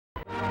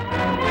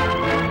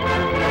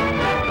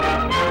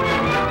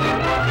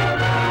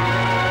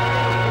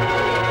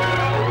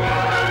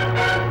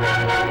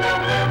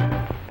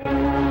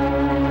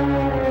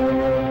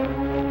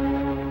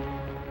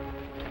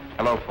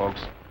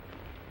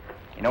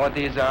know what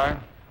these are?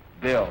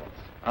 Bills.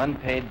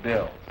 Unpaid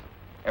bills.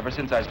 Ever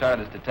since I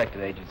started this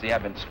detective agency,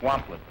 I've been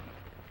swamped with them.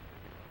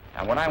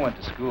 Now, when I went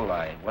to school,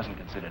 I wasn't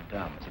considered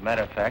dumb. As a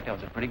matter of fact, I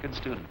was a pretty good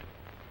student.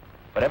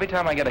 But every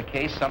time I get a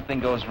case, something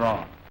goes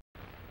wrong.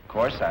 Of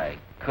course, I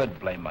could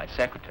blame my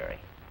secretary.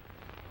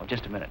 Oh,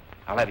 just a minute.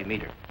 I'll have you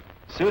meet her.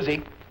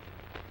 Susie.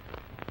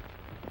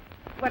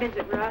 What is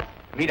it, Russ?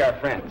 Meet our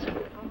friends.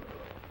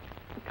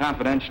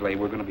 Confidentially,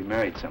 we're going to be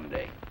married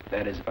someday.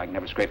 That is, if I can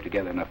ever scrape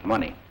together enough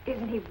money.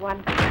 Isn't he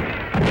wonderful?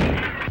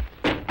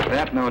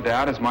 That, no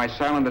doubt, is my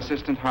silent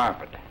assistant,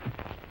 Harvard.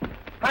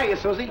 Hiya,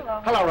 Susie.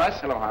 Hello. Hello,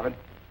 Russ. Hello, Harvard.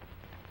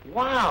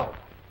 Wow.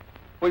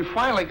 We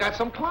finally got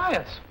some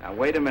clients. Now,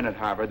 wait a minute,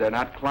 Harvard. They're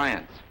not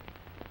clients.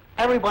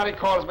 Everybody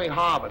calls me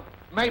Harvard.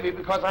 Maybe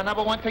because I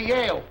never went to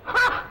Yale.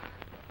 Ha!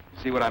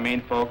 See what I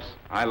mean, folks?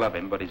 I love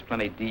him, but he's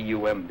plenty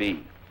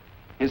D-U-M-B.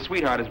 His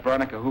sweetheart is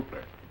Veronica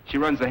Hoopler. She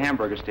runs the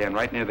hamburger stand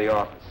right near the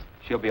office.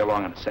 She'll be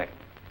along in a second.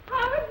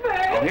 Harvard!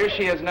 Well, here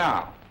she is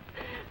now.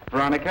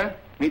 Veronica,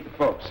 meet the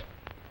folks.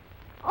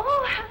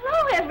 Oh,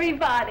 hello,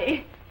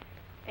 everybody.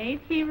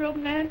 Ain't he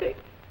romantic?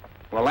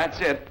 Well, that's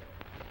it.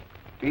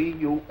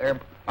 D-U-M.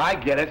 I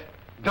get it.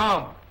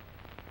 Dumb.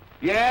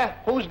 Yeah?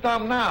 Who's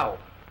dumb now?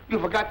 You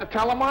forgot to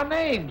tell them our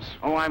names.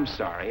 Oh, I'm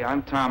sorry.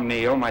 I'm Tom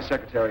Neal. My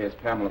secretary is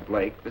Pamela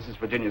Blake. This is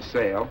Virginia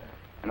Sale.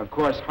 And, of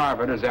course,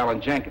 Harvard is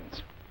Alan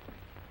Jenkins.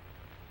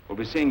 We'll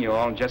be seeing you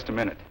all in just a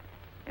minute.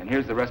 And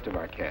here's the rest of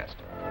our cast.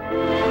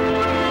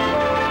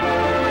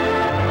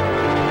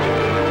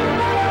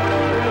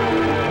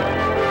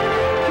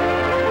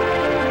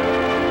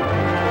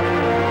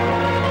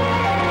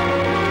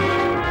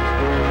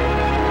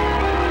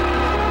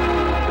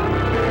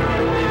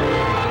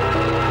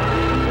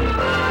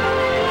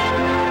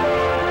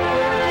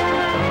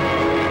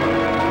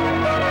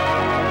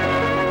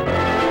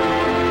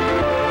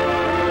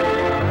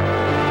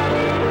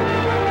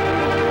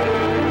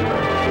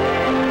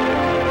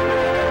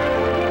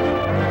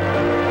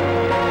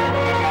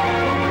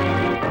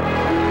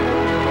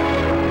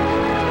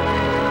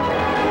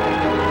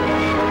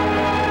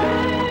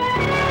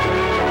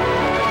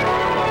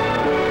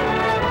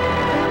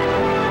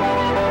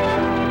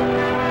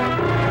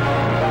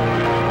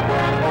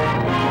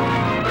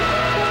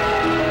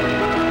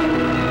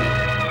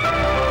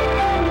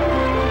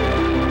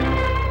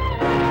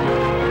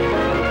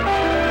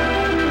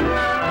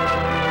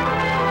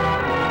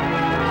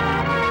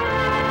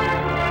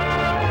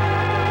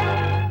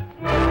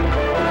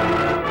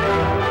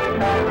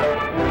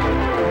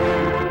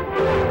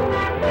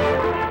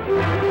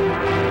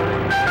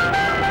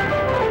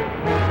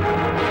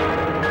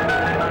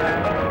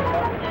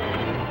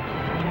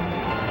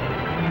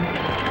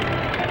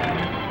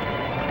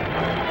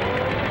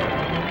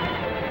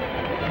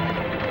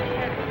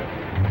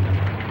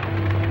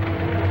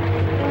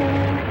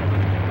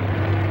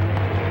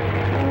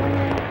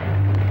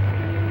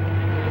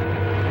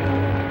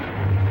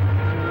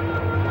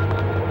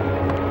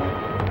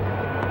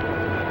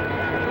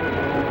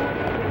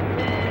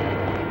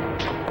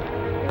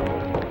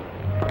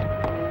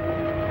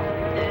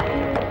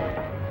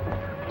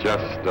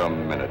 Just a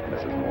minute,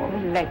 Mrs. Moore.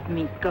 Let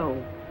me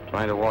go.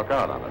 Trying to walk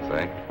out on us,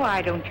 eh?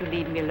 Why don't you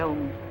leave me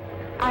alone?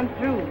 I'm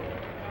through.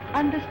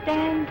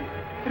 Understand?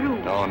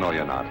 Through. No,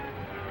 you're not.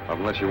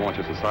 Unless you want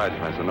your society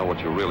friends to know what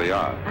you really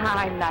are.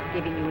 I'm not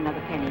giving you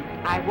another penny.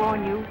 I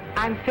warn you,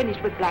 I'm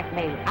finished with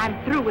blackmail.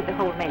 I'm through with the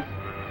whole mess.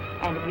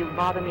 And if you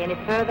bother me any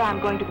further, I'm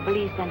going to the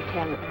police and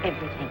tell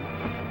everything.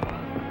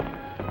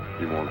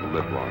 You won't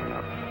live long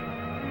enough.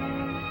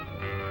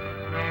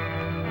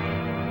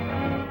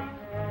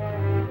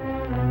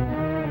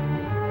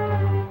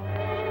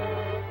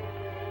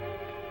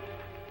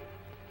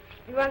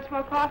 You want some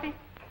more coffee?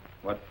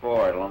 What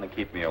for? It'll only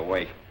keep me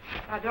awake.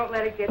 Now, don't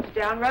let it get you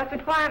down, Russ. The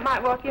client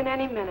might walk in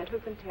any minute. Who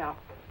can tell?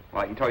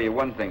 Well, I can tell you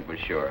one thing for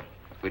sure.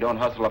 If we don't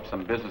hustle up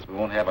some business, we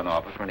won't have an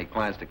offer for any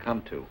clients to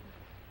come to.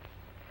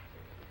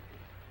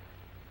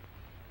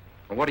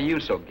 Well, what are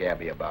you so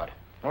gabby about?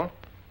 Huh?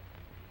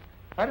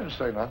 I didn't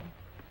say nothing.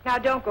 Now,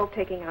 don't go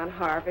picking on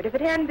Harvard. If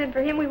it hadn't been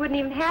for him, we wouldn't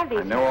even have these.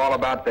 I know all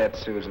about that,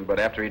 Susan, but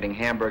after eating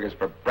hamburgers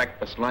for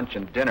breakfast, lunch,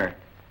 and dinner,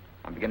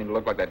 I'm beginning to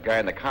look like that guy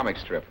in the comic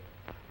strip.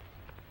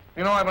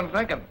 You know, I've been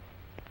thinking.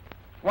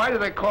 Why do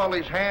they call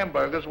these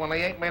hamburgers when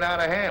they ain't made out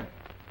of ham?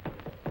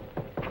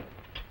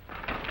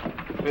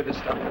 Clear this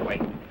stuff away.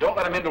 Don't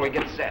let him in till we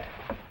get set.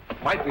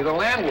 Might be the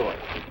landlord.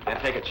 Then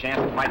take a chance.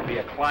 It might be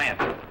a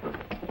client.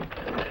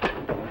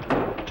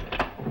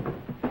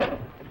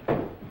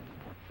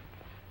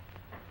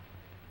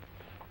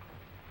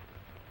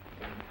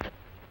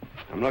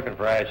 I'm looking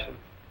for Ashton.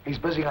 He's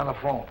busy on the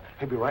phone.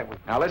 He'll be right with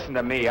you. Now, listen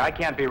to me. I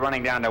can't be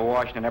running down to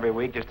Washington every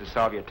week just to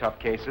solve your tough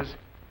cases.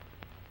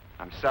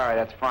 I'm sorry,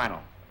 that's final.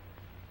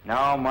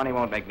 No, money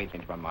won't make me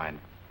change my mind.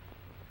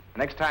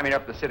 Next time you're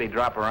up the city,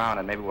 drop around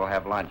and maybe we'll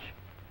have lunch,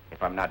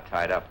 if I'm not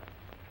tied up.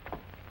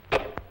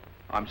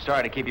 I'm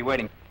sorry to keep you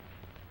waiting.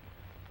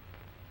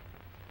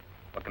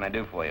 What can I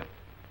do for you?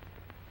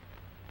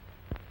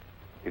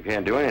 You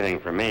can't do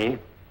anything for me.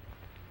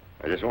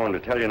 I just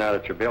wanted to tell you now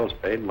that your bill's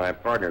paid and my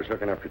partner's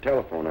hooking up your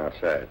telephone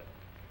outside.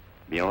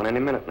 Be on any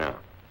minute now.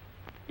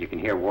 You can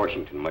hear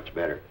Washington much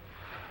better.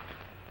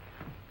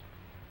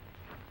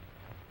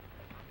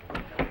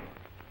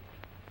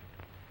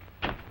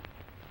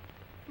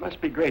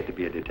 Must be great to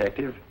be a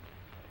detective.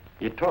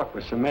 You talk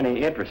with so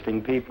many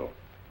interesting people.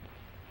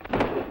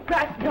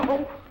 Russ,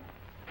 no.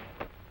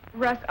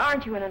 Russ,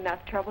 aren't you in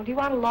enough trouble? Do you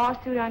want a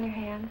lawsuit on your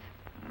hands?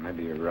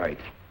 Maybe you're right.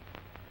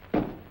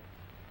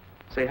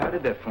 Say, how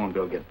did that phone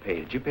bill get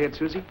paid? Did you pay it,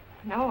 Susie?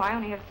 No, I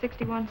only have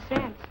 61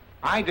 cents.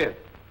 I did.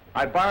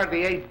 I borrowed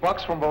the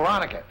 $8 from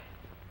Veronica.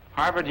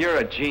 Harvard, you're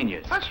a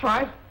genius. That's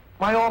right.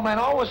 My old man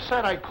always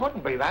said I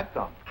couldn't be that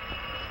dumb.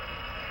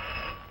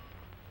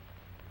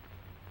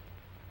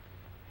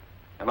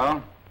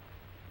 Hello?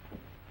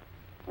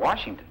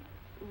 Washington.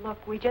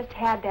 Look, we just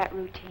had that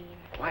routine.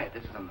 Quiet,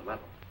 this is on the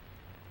level.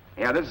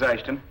 Yeah, this is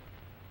Ashton.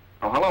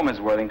 Oh, hello, Miss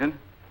Worthington.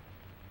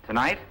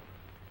 Tonight?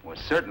 Well,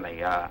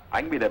 certainly. I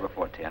can be there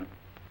before 10.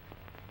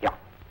 Yeah.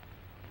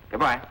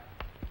 Goodbye.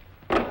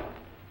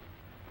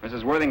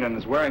 Mrs. Worthington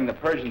is wearing the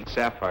Persian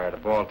sapphire at a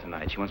ball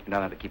tonight. She wants me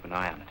down there to keep an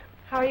eye on it.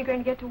 How are you going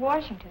to get to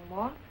Washington,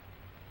 Walt?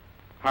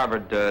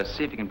 Harvard,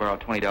 see if you can borrow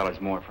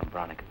 $20 more from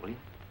Veronica, will you?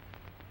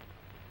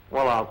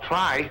 Well, I'll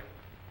try,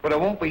 but it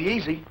won't be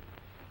easy.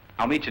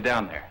 I'll meet you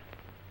down there.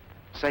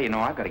 Say, you know,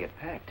 I've got to get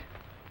packed.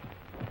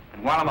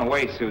 And while I'm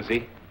away,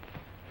 Susie,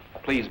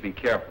 please be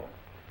careful.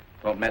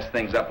 Don't mess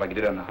things up like you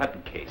did on the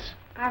Hutton case.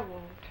 I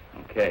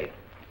won't. Okay.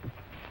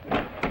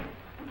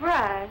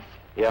 Russ,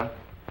 Yeah?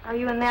 are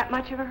you in that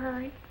much of a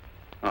hurry?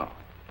 Oh.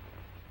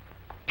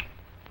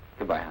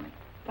 Goodbye, honey.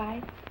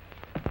 Bye.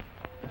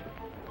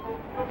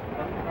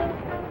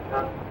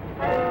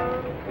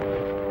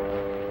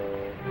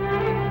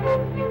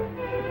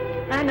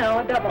 I know,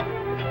 a double.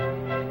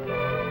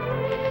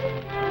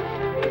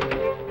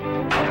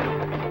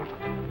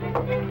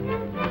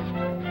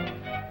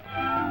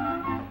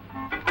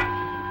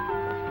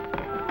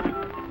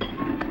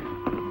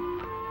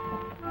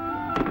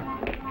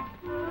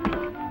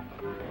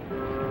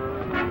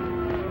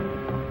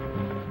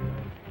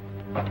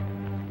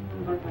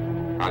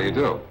 How do you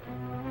do?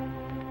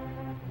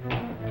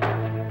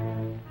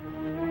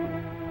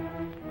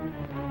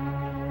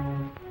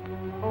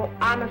 Oh,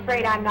 I'm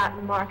afraid I'm not in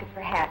the market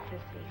for hats this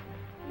season.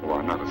 Oh,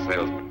 I'm not a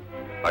salesman.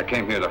 I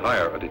came here to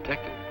hire a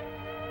detective.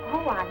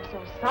 Oh, I'm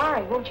so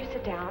sorry. Won't you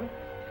sit down?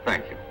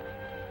 Thank you.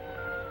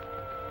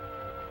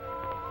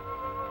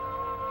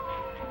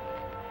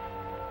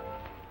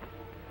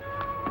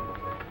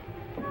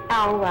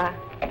 Now,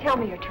 tell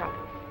me your troubles.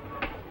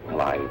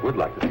 Well, I would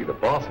like to see the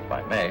boss, if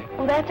I may.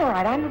 Well, that's all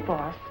right. I'm the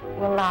boss.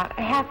 Well, I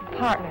have a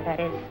partner, that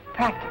is,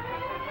 practically.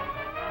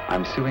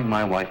 I'm suing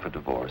my wife for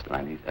divorce, and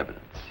I need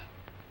evidence.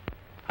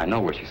 I know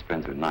where she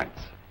spends her nights.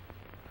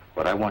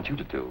 What I want you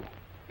to do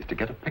is to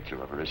get a picture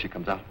of her as she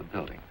comes out of the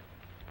building.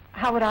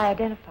 How would I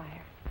identify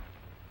her?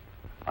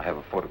 I have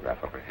a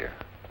photograph of her here.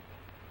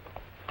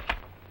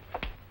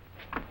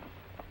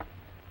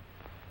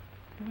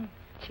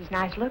 She's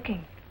nice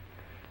looking.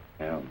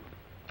 Yeah,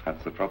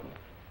 that's the trouble.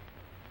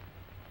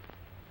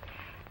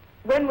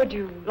 When would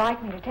you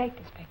like me to take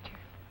this picture?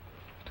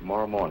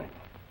 Tomorrow morning,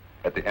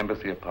 at the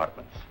Embassy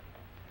Apartments.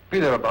 Be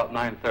there about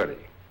 9:30. Do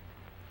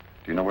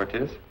you know where it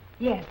is?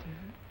 Yes.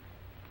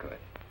 Good.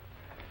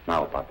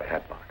 Now about the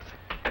hat box.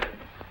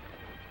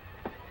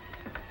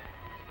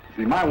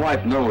 See, my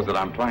wife knows that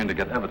I'm trying to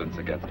get evidence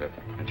against her,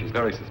 and she's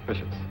very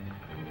suspicious.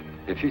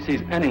 If she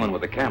sees anyone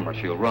with a camera,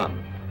 she'll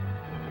run.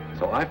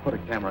 So I put a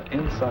camera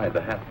inside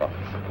the hat box.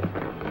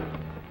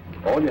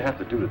 All you have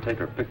to do to take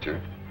her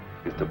picture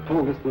is to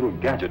pull this little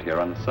gadget here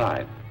on the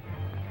side.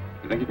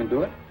 You think you can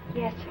do it?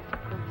 Yes, of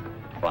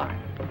course. Fine.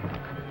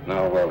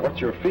 Now, what's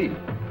your fee?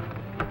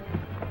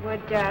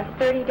 Would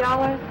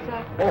 $30?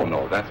 Oh,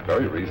 no, that's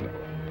very reasonable.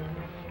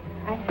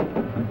 I know.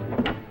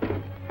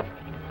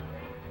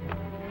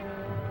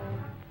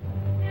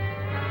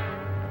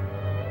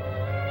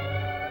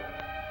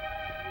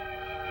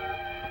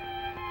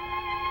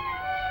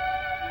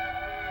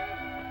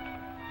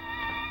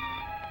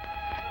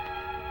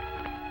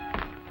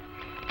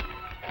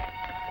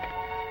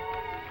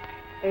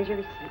 There's your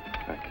receipt.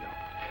 Thank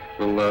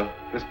you. Will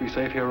this be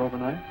safe here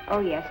overnight? Oh,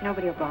 yes.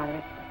 Nobody will bother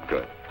it.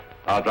 Good.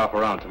 I'll drop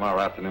around tomorrow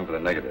afternoon for the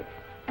negative.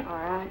 All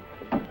right.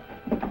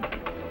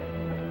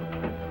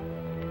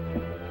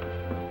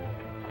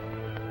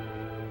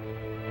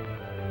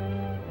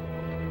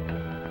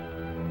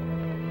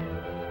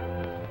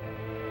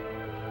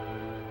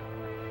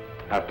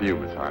 After you,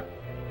 Miss Hart.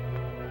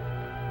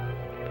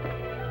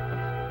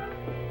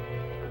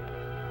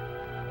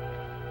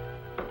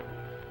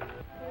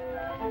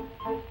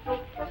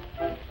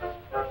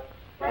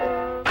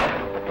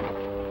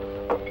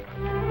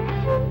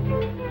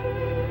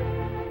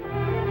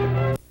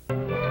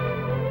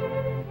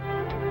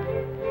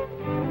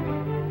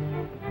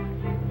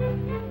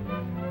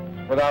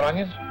 Without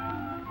onions?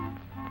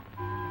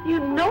 You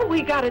know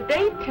we got a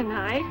date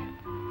tonight.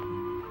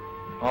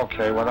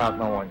 Okay, without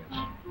no onions.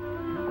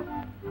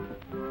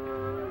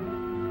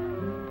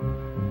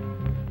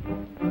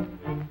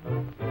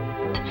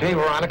 Gee,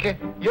 Veronica,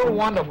 you're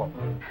wonderful.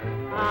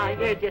 Ah,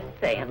 you're just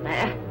saying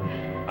that.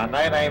 And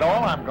that ain't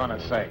all I'm gonna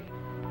say.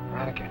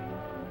 Veronica,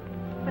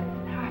 What is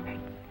it, Hart?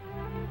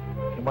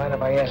 you mind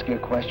if I ask you a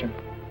question?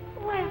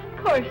 Why, of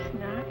course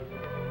not.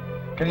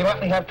 Can you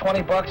let me have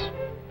 $20?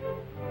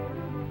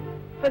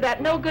 For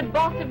that no-good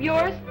boss of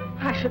yours?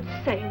 I should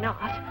say not.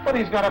 But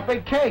he's got a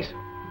big case.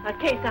 A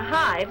case of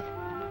hives.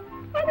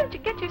 Why don't you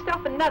get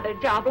yourself another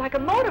job like a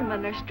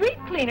motorman or street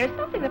cleaner,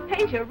 something that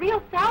pays you a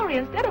real salary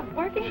instead of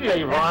working...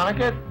 Gee,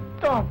 Veronica,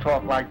 don't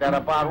talk like that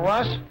about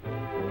Russ.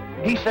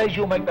 He says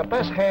you make the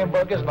best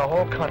hamburgers in the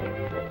whole country.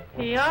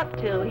 He ought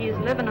to. He's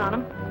living on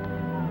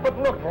them. But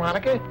look,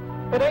 Veronica,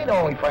 it ain't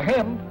only for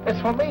him,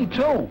 it's for me,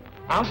 too.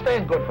 I'll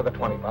stand good for the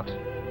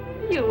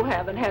 $20. You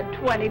haven't had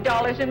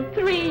 $20 in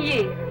 3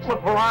 years.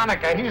 Look,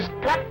 Veronica, he's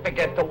got to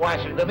get to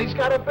Washington. He's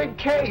got a big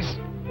case.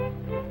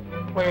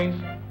 Please.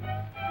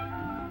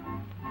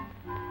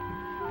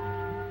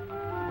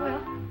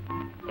 Well,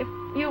 if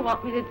you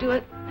want me to do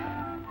it,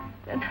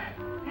 then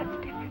that's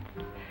different.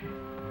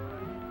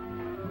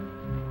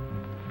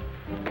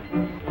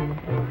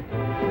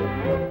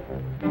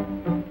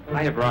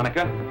 Hiya,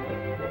 Veronica.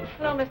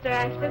 Hello, Mr.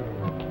 Ashton.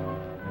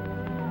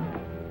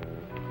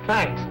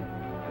 Thanks.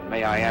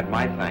 May I add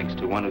my thanks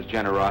to one whose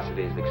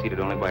generosity is exceeded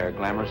only by her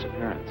glamorous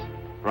appearance.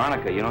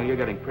 Veronica, you know you're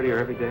getting prettier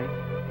every day.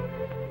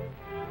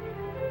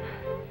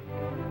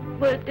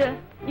 Would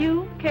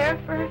you care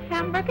for a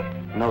hamburger?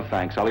 No,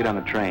 thanks. I'll eat on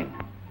the train.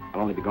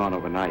 I'll only be gone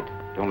overnight.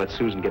 Don't let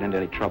Susan get into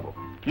any trouble.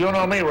 You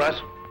know me,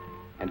 Russ.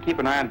 And keep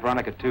an eye on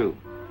Veronica, too,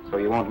 so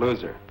you won't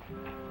lose her.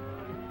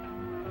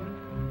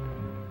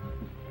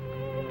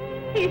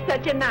 He's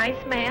such a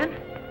nice man.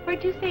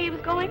 Where'd you say he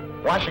was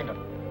going? Washington.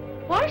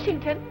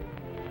 Washington?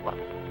 Well,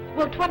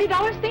 will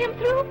 $20 see him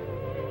through?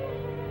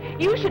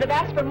 You should have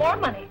asked for more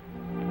money.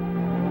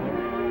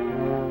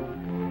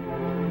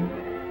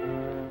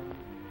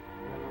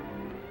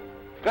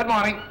 Good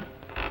morning.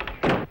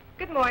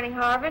 Good morning,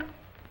 Harvard.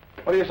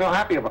 What are you so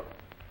happy about?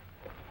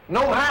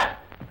 No hat.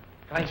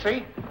 Can I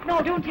see?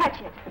 No, don't touch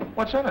it.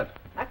 What's in it?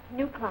 A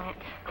new client.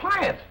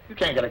 Client. You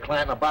can't get a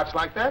client in a box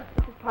like that.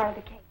 This is part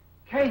of the case.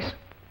 Case.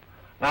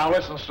 Now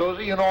listen,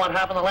 Susie, you know what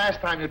happened the last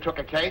time you took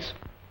a case?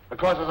 The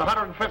cost was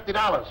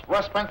 $150.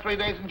 Russ spent 3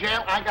 days in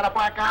jail. I got a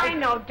black eye. I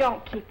know.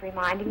 Don't keep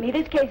reminding me.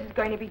 This case is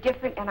going to be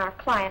different, and our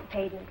client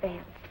paid in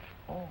advance.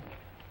 Oh.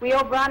 We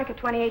owe Veronica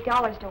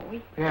 $28, don't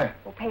we? Yeah.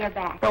 We'll pay her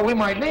back. Well, we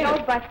might need No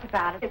it. buts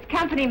about it. It's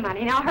company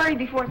money. Now hurry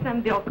before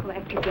some bill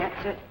collector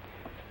gets it.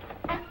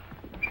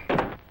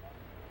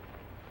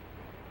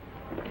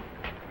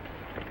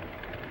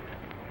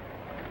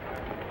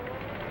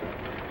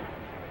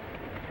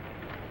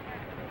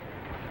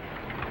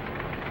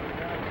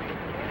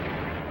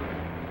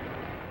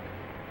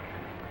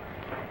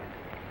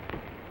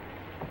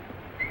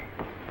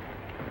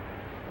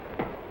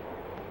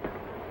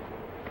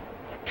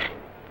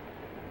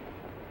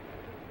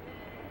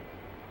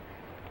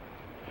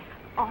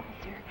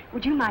 Officer,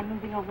 would you mind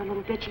moving over a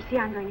little bit? You see,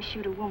 I'm going to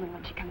shoot a woman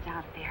when she comes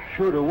out of there.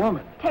 Shoot a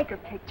woman? Take her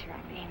picture,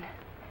 I mean.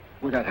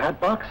 With that hat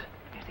box?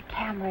 There's a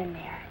camera in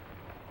there.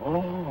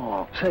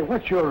 Oh. Say,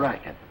 what's your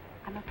racket?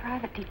 I'm a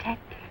private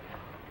detective.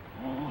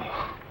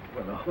 Oh.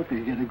 Well, I hope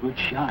you get a good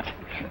shot.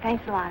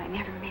 Thanks a lot. I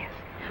never miss.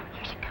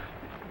 Here she comes.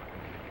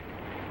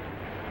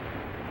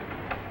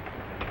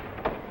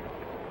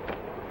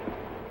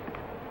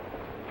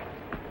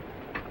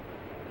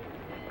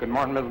 Good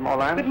morning, Miss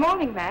Moran. Good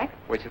morning, Max.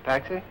 Which a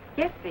taxi?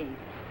 Yes, please.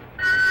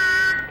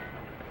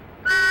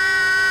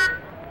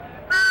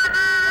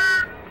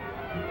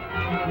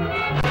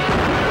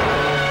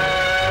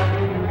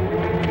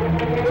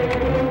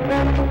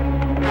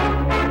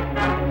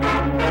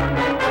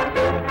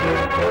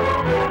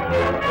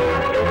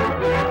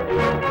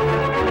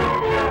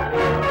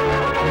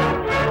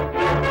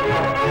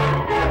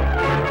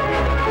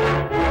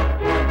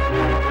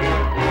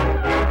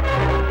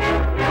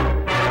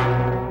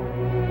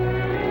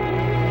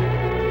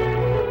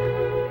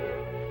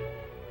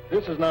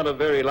 This is not a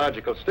very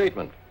logical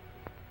statement.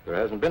 There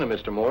hasn't been a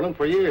Mr. Moreland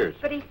for years.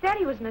 But he said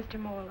he was Mr.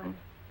 Moreland.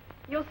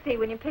 You'll see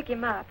when you pick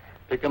him up.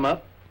 Pick him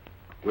up?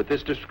 With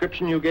this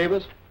description you gave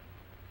us?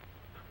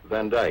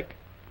 Van Dyke.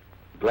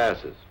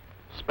 Glasses.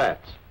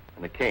 Spats.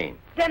 And a cane.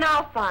 Then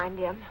I'll find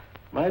him.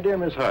 My dear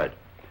Miss Hart,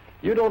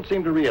 you don't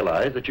seem to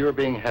realize that you're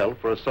being held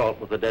for assault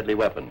with a deadly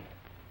weapon.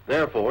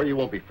 Therefore, you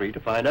won't be free to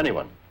find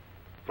anyone.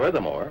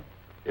 Furthermore,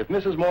 if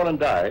Mrs. Moreland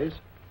dies,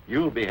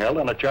 you'll be held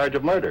on a charge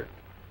of murder.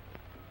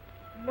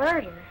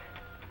 Murder?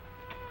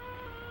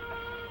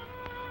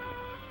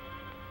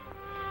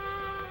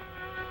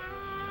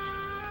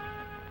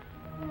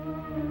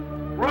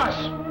 Russ!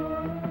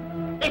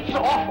 It's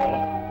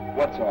awful.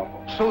 What's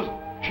awful? Susan,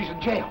 she's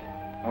in jail.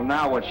 Well,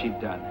 now what's she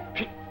done?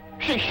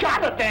 She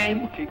shot a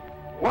dame.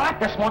 What?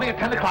 This morning at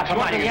 10 o'clock.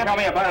 What did you tell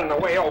me about it on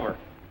the way over?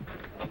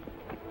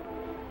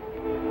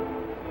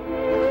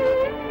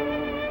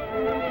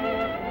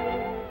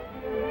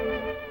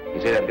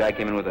 You say that guy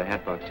came in with a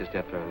hat box just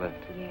after I left?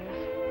 Yes.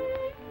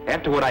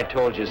 After what I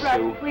told you, Russ,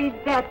 Sue... please,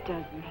 that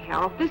doesn't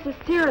help. This is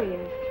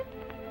serious.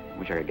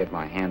 Wish I could get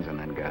my hands on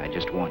that guy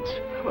just once.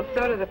 Well,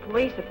 so do the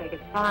police if they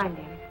could find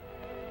him.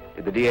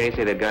 Did the DA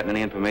say they'd gotten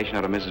any information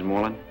out of Mrs.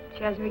 Moreland?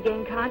 She hasn't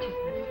regained consciousness.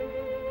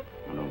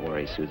 Oh, don't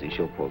worry, Susie.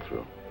 She'll pull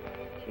through.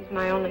 She's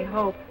my only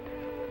hope.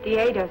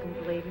 DA doesn't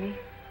believe me.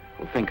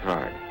 Well, think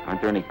hard.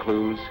 Aren't there any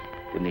clues?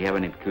 Didn't he have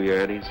any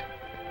peculiarities?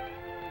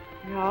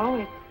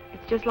 No,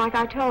 it's just like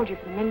I told you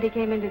from the minute he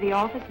came into the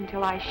office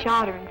until I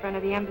shot her in front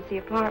of the embassy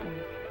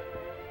apartments.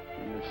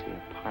 Embassy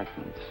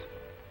apartments.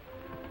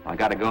 Well, I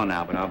gotta go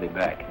now, but I'll be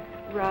back.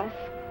 Russ,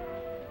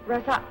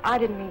 I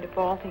didn't mean to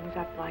ball things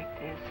up like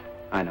this.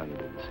 I know you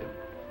didn't, Sue.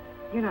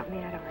 You're not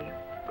mad, are you?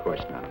 Of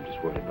course not. I'm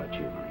just worried about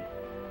you, honey.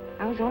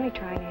 I was only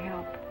trying to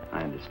help.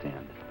 I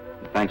understand.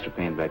 And thanks for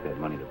paying back that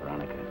money to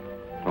Veronica.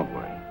 Don't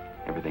worry.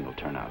 Everything will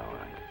turn out all right.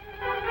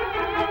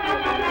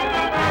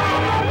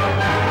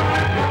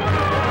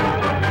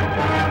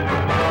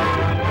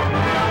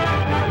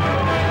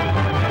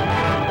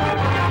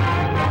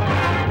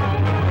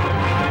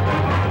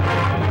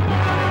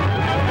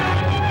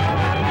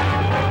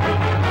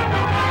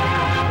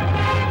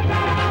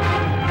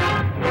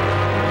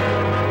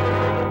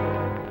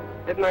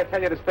 Didn't I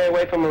tell you to stay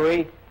away from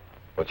Marie?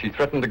 But she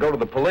threatened to go to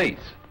the police.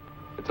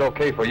 It's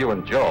okay for you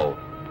and Joe.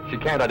 She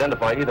can't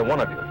identify either one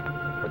of you.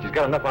 But she's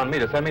got enough on me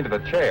to send me to the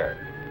chair.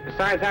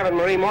 Besides having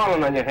Marie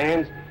Moreland on your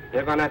hands,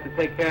 you're going to have to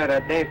take care of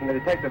that dame from the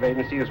detective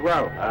agency as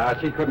well.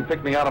 She couldn't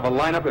pick me out of a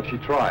lineup if she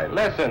tried.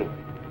 Listen,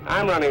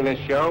 I'm running this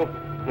show,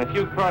 and if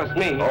you cross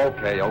me...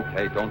 Okay,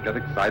 don't get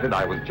excited.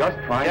 I was just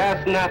trying...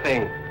 Just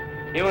nothing.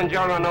 You and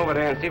Joe run over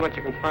there and see what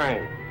you can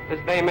find. This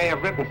dame may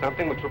have written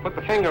something which will put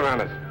the finger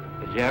on us.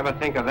 Did you ever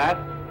think of that?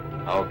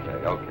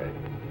 Okay.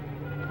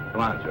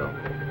 Come on, Joe.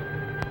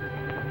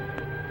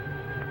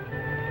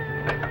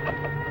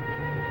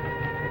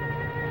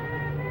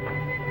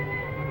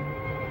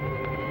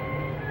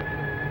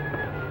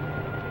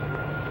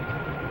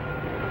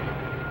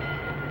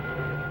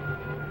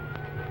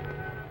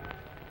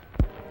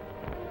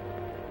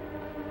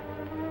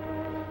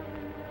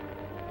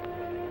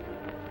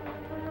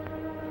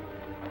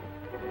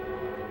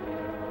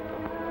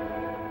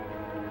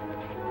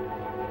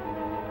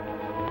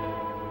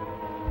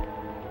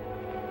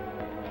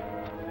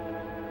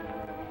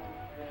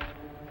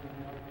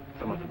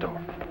 Some at the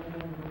door.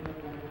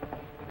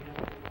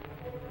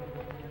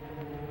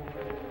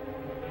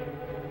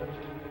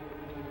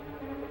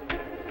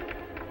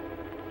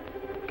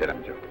 Get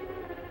him, Joe.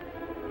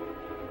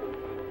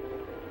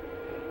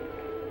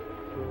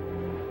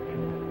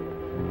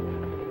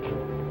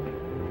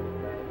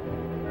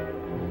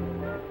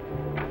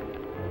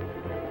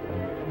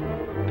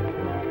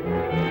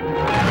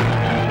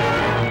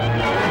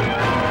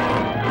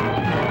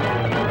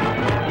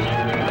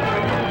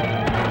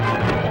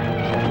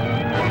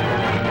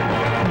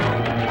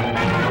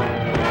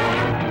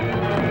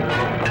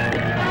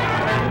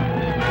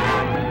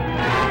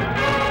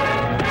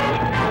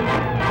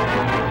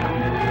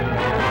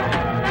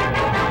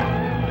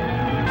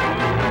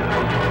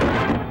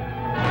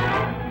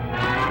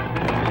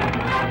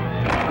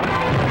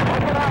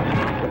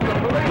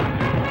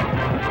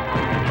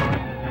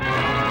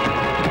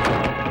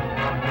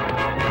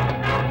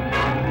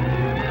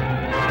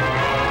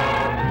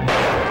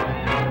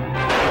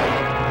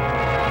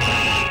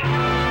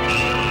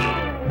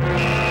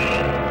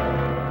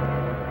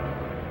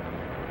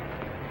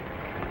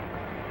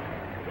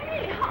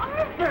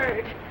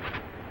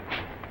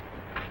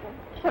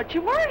 What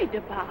you worried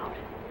about?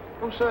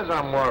 Who says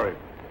I'm worried?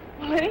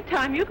 Well,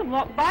 anytime you can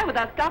walk by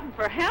without stopping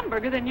for a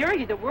hamburger, then you're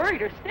either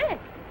worried or sick.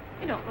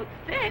 You don't look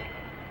sick.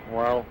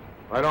 Well,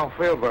 I don't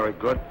feel very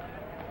good.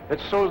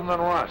 It's Susan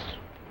and Russ.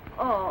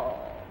 Oh,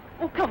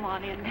 well, come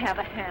on in and have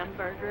a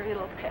hamburger.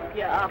 It'll pep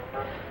you up.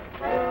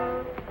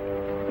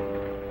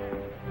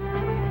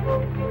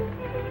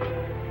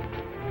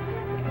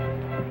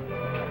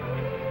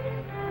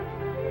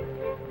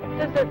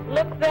 Does it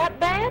look that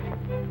bad?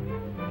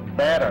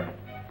 Better.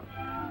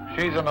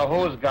 She's in a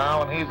who's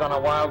gown and he's on a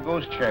wild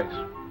goose chase.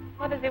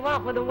 What does he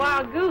want with a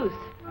wild goose?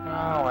 No,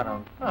 I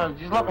don't know.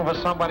 He's looking for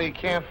somebody he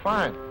can't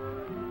find.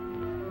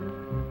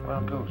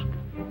 Wild goose.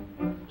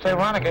 Say,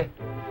 Veronica,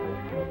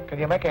 can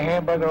you make a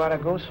hamburger out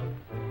of goose?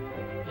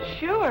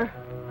 Sure.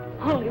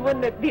 Only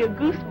wouldn't it be a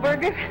goose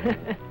burger?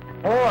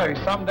 Boy,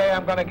 someday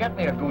I'm going to get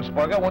me a goose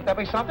burger. Won't that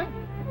be something?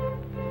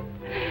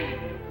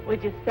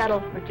 Would you settle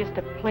for just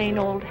a plain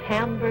old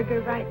hamburger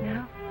right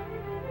now?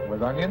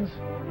 With onions?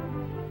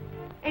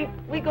 Ain't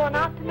we going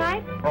out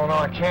tonight? Oh, no,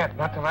 I can't.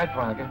 Not tonight,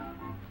 Veronica.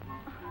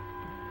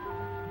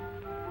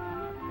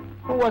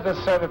 Who was it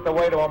said that the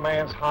way to a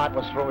man's heart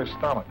was through his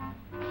stomach?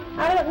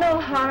 I don't know,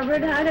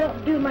 Harvard. I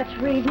don't do much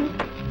reading.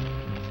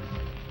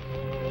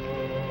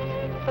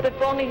 But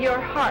if only your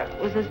heart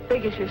was as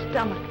big as your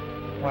stomach.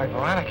 Why,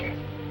 Veronica,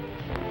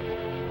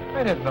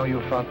 I didn't know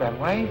you felt that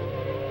way.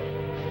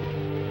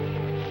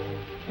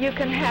 You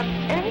can have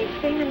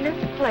anything in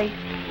this place.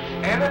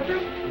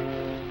 Anything?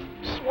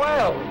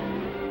 Swell.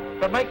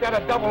 But make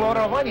that a double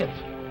order of onions.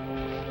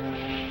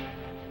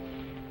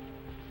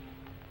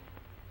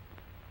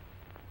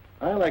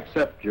 I'll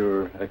accept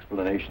your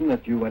explanation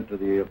that you went to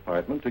the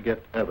apartment to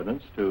get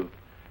evidence to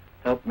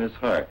help Miss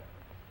Hart.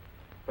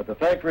 But the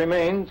fact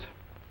remains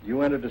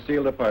You entered a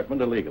sealed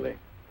apartment illegally.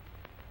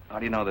 How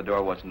do you know the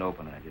door wasn't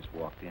open and I just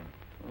walked in?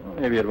 Well,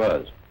 maybe it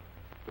was.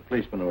 The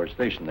policemen who were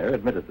stationed there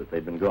admitted that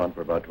they'd been gone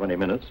for about 20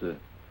 minutes,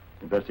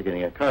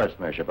 investigating a car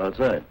smash-up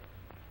outside.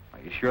 Are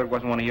you sure it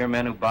wasn't one of your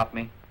men who bopped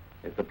me?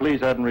 If the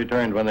police hadn't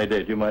returned when they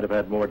did, you might have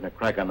had more than a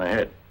crack on the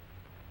head.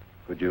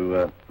 Could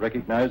you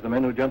recognize the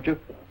men who jumped you?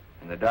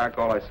 In the dark,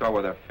 all I saw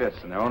were their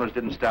fists, and their owners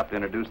didn't stop to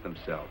introduce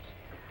themselves.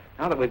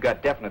 Now that we've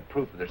got definite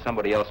proof that there's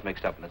somebody else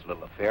mixed up in this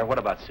little affair, what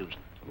about Susan?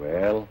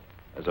 Well,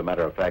 as a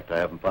matter of fact, I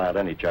haven't filed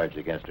any charges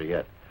against her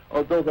yet.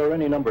 Although there are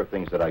any number of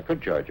things that I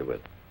could charge her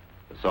with.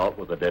 Assault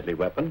with a deadly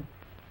weapon,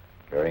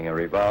 carrying a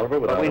revolver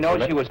without But we a know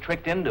permit. she was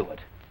tricked into it.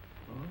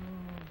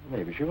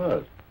 Maybe she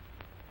was.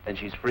 Then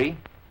she's free?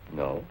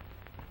 No.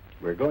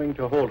 We're going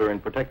to hold her in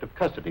protective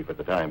custody for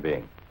the time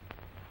being.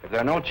 If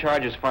there are no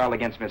charges filed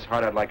against Miss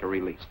Hart, I'd like her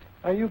released.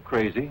 Are you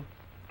crazy?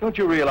 Don't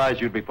you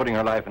realize you'd be putting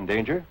her life in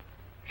danger?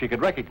 She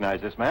could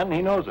recognize this man, and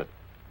he knows it.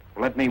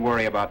 Well, let me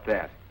worry about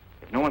that.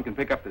 If no one can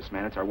pick up this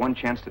man, it's our one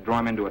chance to draw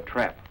him into a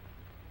trap.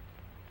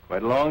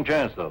 Quite a long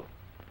chance, though.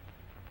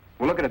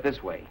 Well, look at it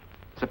this way.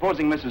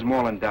 Supposing Mrs.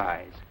 Moreland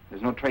dies,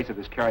 there's no trace of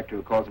this character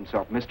who calls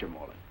himself Mr.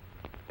 Moreland.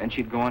 Then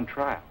she'd go on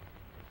trial.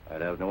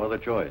 I'd have no other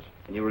choice.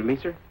 Can you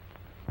release her?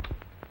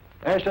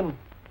 Ashton,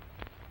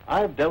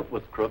 I've dealt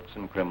with crooks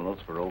and criminals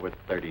for over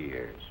 30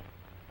 years.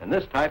 And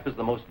this type is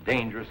the most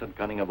dangerous and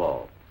cunning of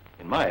all.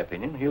 In my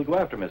opinion, he'll go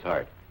after Miss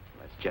Hart.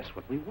 That's just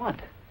what we want.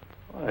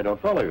 Well, I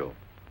don't follow you.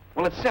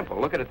 Well, it's simple.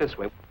 Look at it this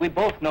way. We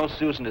both know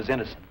Susan is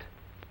innocent.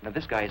 And if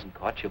this guy isn't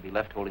caught, she'll be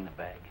left holding the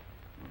bag.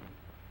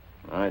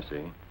 I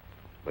see.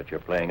 But you're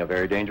playing a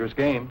very dangerous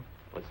game.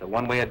 Well, it's the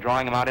one way of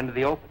drawing him out into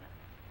the open.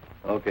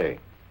 Okay.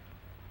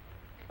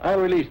 I'll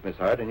release Miss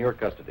Hart in your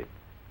custody.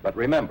 But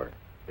remember,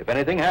 if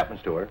anything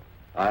happens to her,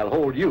 I'll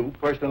hold you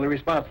personally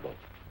responsible.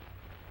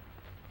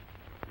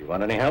 You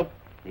want any help?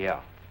 Yeah.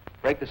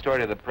 Break the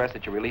story to the press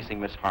that you're releasing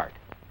Miss Hart.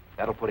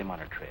 That'll put him on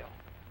her trail.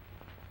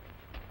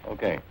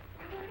 Okay.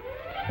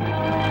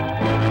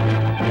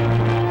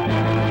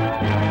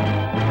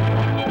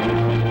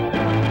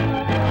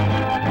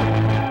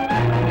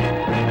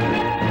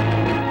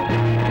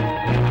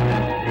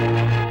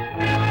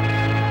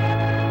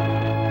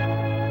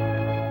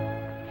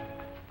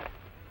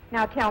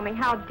 Now tell me,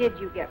 how did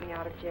you get me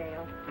out of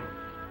jail?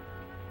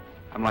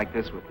 I'm like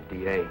this with the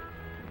DA.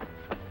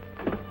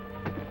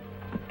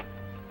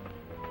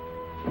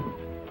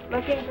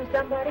 Looking for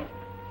somebody?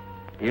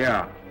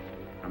 Yeah.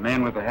 A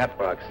man with a hat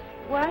box.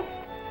 What?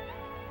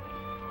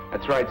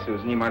 That's right,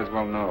 Susan. You might as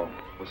well know.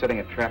 We're setting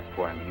a trap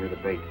for him, and you're the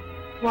bait.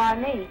 Why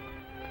me?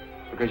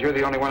 Because you're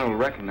the only one who'll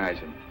recognize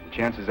him. The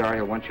chances are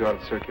he'll want you out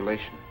of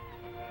circulation.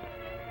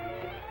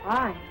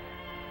 Fine.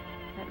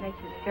 That makes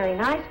it very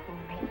nice for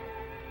me.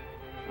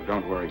 Well,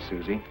 don't worry,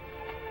 Susie.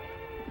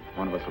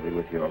 One of us will be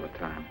with you all the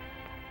time.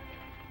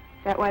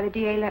 Is that why the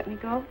DA let me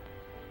go?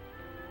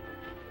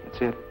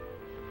 That's it.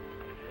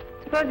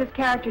 Suppose this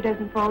character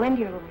doesn't fall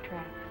into your little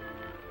trap.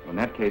 Well, in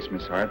that case,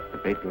 Miss Hart, the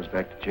bait goes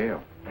back to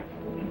jail.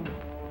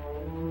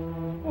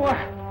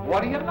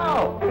 What do you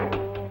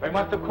know? They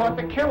must have caught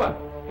the killer.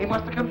 He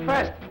must have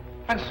confessed.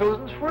 And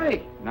Susan's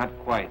free. Not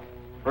quite.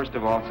 First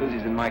of all,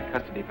 Susie's in my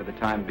custody for the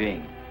time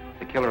being.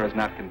 The killer has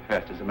not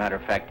confessed. As a matter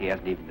of fact, he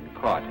hasn't even been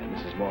caught, and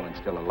Mrs. Moreland's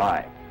still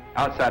alive.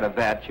 Outside of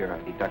that, your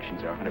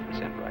deductions are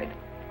 100% right.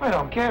 I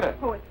don't get it.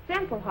 Oh, it's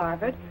simple,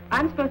 Harvard.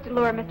 I'm supposed to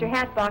lure Mr.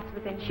 Hatbox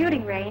within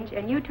shooting range,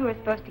 and you two are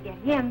supposed to get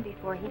him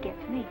before he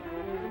gets me.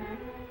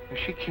 Is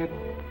she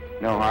kidding?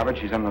 No, Harvard,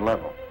 she's on the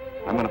level.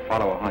 I'm going to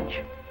follow a hunch.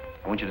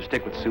 I want you to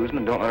stick with Susan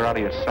and don't let her out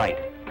of your sight.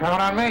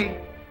 Count on me.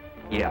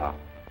 Yeah,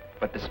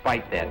 but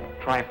despite that,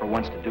 try for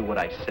once to do what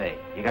I say.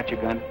 You got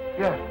your gun?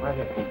 Yeah, right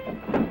here.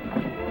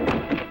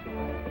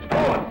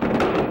 Well, it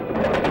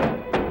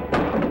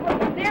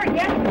was there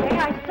yesterday.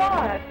 I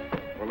saw it.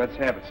 Well, let's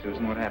have it,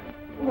 Susan. What happened?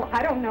 Well,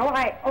 I don't know.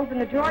 I opened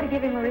the drawer to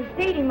give him a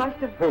receipt. He must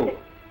have... Who?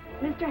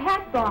 Mr.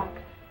 Hatbox.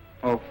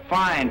 Oh,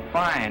 fine,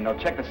 fine. I'll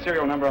check the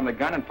serial number on the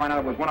gun and find out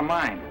it was one of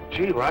mine.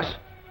 Gee, Russ,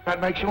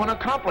 that makes you an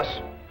accomplice.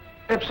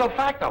 Ipso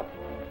facto.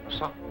 Or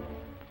something.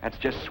 That's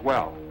just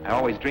swell. I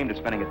always dreamed of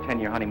spending a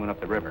 10-year honeymoon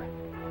up the river.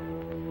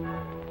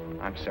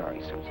 I'm sorry,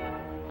 Susan.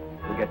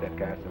 If we get that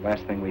guy, it's the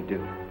last thing we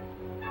do.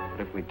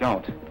 But if we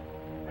don't,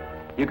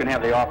 you can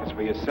have the office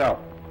for yourself.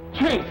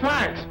 Gee,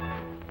 thanks.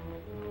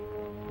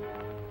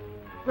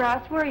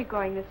 Russ, where are you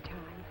going this time?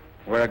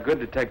 Where a good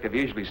detective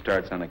usually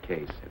starts on a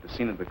case, at the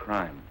scene of the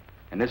crime.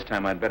 And this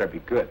time I'd better be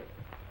good.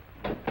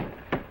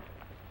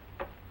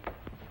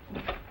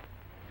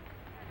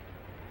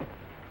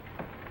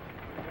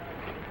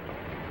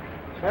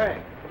 Say,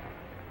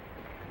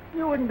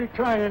 you wouldn't be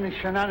trying any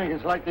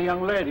shenanigans like the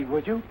young lady,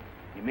 would you?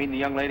 You mean the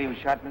young lady who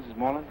shot Mrs.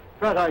 Moreland?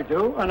 That I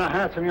do, and a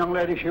handsome young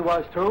lady she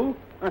was, too.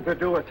 And to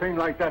do a thing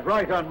like that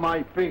right on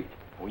my beat.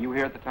 Were you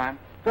here at the time?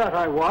 That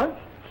I was,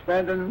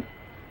 standing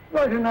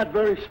right in that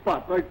very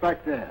spot, right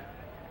back there.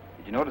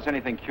 Did you notice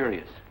anything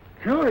curious?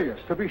 Curious,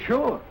 to be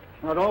sure.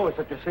 It's not always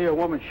that you see a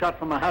woman shot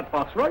from a hat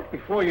box right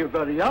before your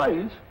very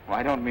eyes. Well,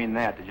 I don't mean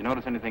that. Did you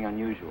notice anything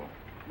unusual?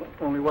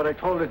 Only what I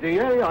told the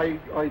DA.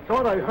 I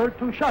thought I heard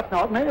 2 shots.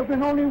 Now, it may have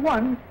been only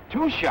one.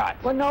 2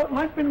 shots? Well, now, it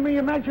might have been me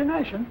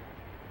imagination.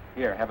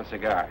 Here, have a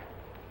cigar.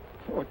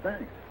 Oh,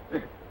 thanks.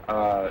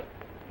 Do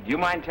you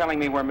mind telling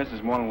me where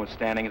Mrs. Moreland was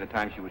standing at the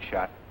time she was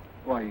shot?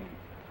 Why,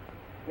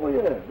 oh,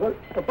 yeah, well,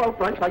 about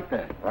right like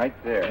that. Right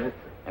there.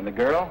 And the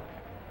girl?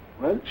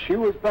 Well, she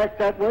was back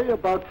that way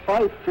about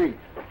 5 feet.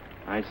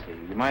 I see.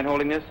 You mind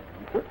holding this?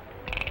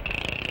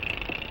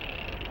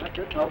 That's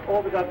it. Now,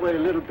 over that way a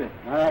little bit.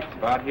 That's it.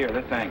 About here,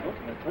 this angle.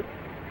 That's it.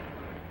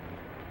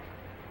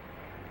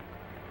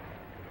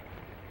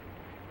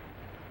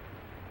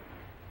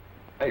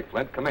 Hey,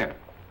 Flint, come here.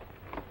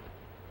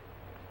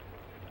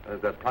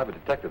 There's that private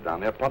detective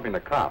down there pumping the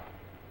cop.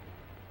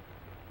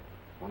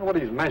 Wonder what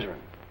he's measuring.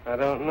 I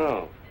don't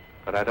know,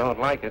 but I don't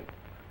like it.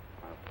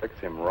 I'll fix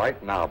him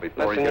right now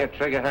before Listen, he you gets...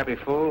 trigger-happy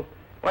fool.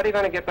 What are you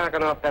going to get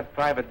knocking off that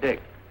private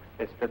dick?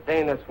 It's the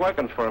dame that's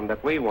working for him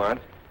that we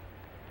want.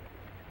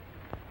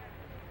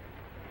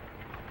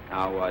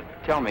 Now,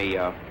 tell me,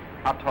 how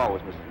tall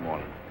was Mrs.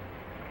 Moreland?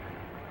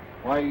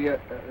 Why,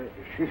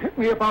 she hit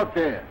me about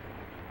there.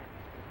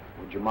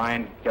 Would you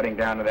mind getting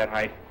down to that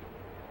height?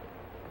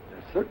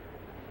 Yes, sir.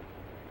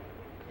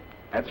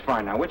 That's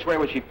fine. Now, which way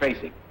was she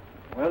facing?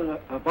 Well,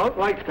 about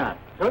like that.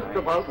 Just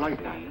about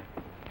like that.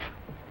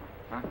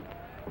 Huh?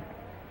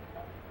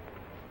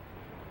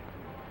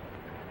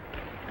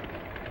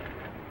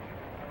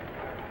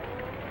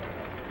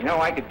 You know,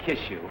 I could kiss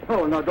you.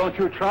 Oh, no, don't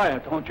you try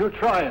it. Don't you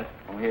try it.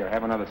 Oh, here,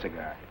 have another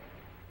cigar.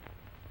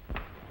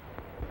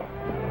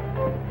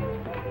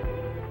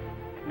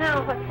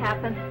 Now what's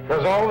happened?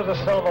 There's always a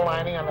silver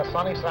lining on the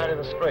sunny side of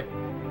the street.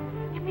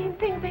 You mean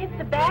things ain't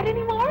so bad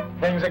anymore?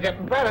 Things are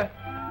getting better.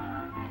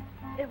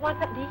 It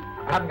wasn't me.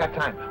 I haven't got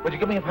time. Would you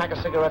give me a pack of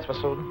cigarettes for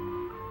Susan?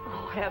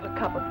 Oh, have a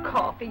cup of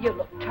coffee. You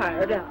look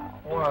tired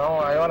out. Well,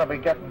 I ought to be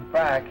getting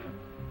back.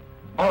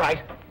 All right.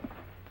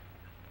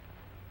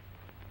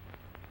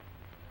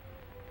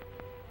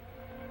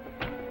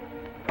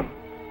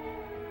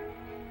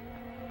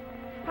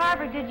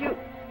 Harvard, did you...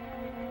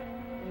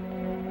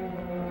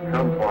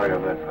 Come for you,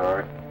 Miss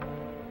Hart.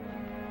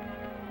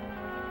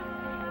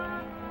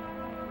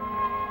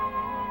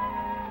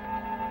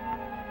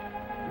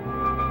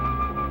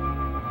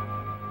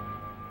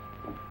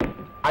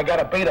 I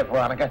gotta beat it,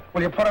 Veronica.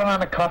 Will you put it on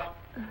the cuff?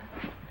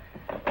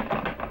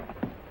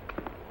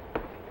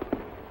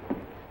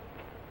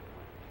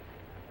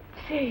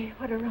 Gee,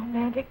 what a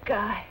romantic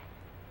guy.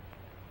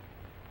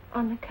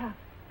 On the cuff.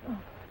 Oh.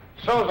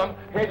 Susan,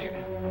 here's your...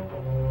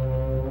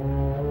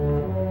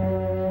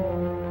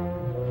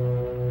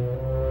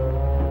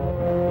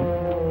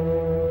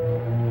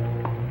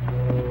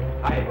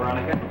 Hi,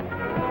 Veronica.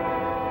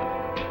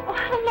 Oh,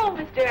 hello,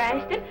 Mr.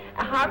 Ashton.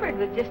 Harvard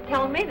was just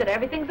telling me that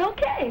everything's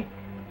okay.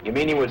 You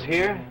mean he was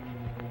here?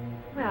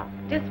 Well,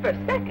 just for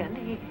a second,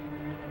 he...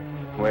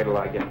 Wait till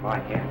I get my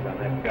hands on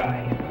that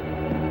guy.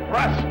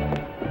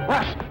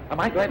 Russ, am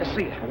I glad to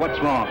see you? What's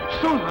wrong?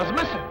 Susan is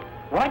missing.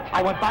 What?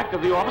 I went back to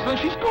the office and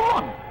she's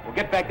gone. Well,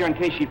 get back there in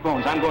case she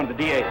phones. I'm going to the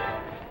DA.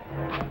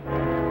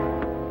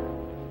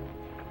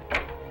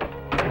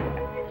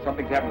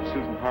 Something's happened to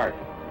Susan Hart.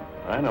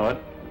 I know it.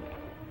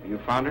 You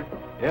found her?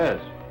 Yes,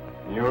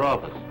 in your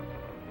office.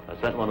 I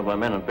sent one of my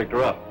men and picked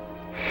her up.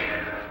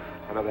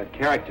 I know that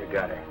character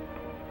got her.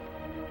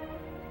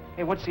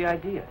 Hey, what's the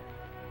idea?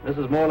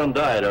 Mrs. Moreland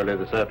died earlier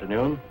this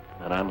afternoon,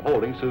 and I'm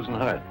holding Susan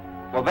Hart.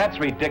 Well, that's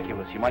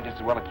ridiculous. You might just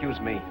as well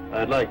accuse me.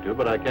 I'd like to,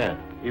 but I can't.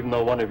 Even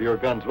though one of your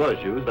guns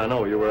was used, I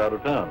know you were out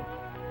of town.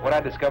 What I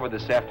discovered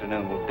this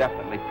afternoon will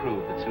definitely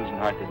prove that Susan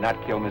Hart did not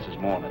kill Mrs.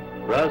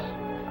 Moreland. Russ,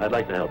 I'd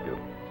like to help you.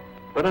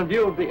 But in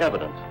view of the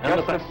evidence...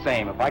 Just the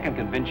same, if I can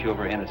convince you of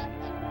her innocence,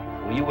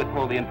 will you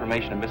withhold the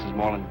information of Mrs.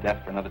 Moreland's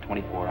death for another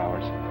 24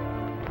 hours?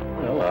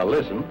 Well, I'll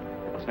listen.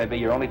 This may be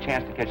your only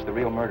chance to catch the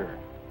real murderer.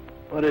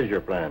 What is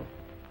your plan?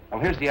 Well,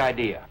 here's the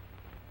idea.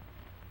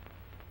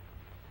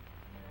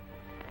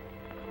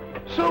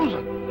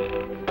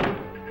 Susan!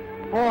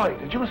 Boy,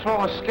 did you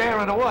throw a scare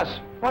into us.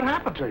 What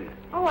happened to you?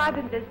 Oh, I've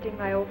been visiting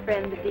my old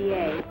friend, the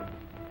DA.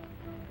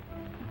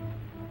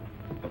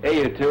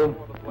 Hey, you two.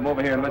 Come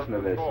over here and listen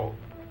to this.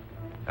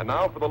 And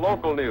now for the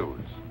local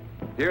news.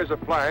 Here's a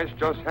flash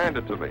just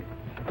handed to me.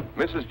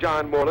 Mrs.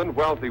 John Moreland,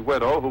 wealthy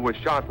widow who was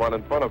shot while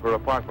in front of her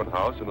apartment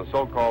house in the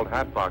so-called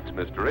Hatbox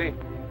mystery,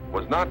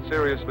 was not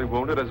seriously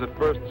wounded as at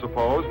first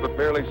supposed, but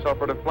merely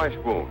suffered a flesh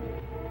wound.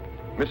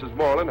 Mrs.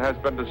 Moreland has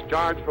been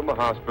discharged from the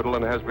hospital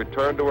and has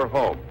returned to her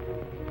home.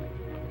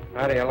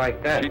 How do you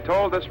like that? She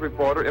told this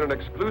reporter in an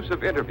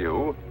exclusive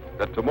interview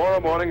that tomorrow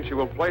morning she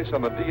will place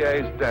on the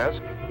DA's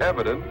desk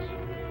evidence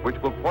which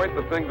will point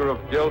the finger of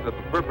guilt at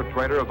the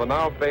perpetrator of the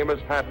now famous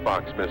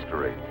Hatbox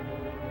mystery.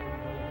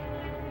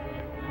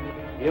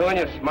 You and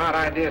your smart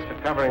ideas for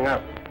covering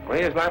up.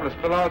 Maria's liable to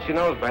spill all she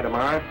knows by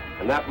tomorrow,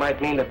 and that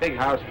might mean the big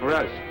house for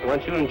us. I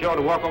want you and Joe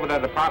to walk over to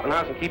that apartment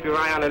house and keep your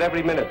eye on it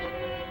every minute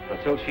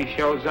until she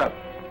shows up.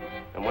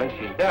 And when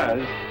she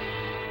does...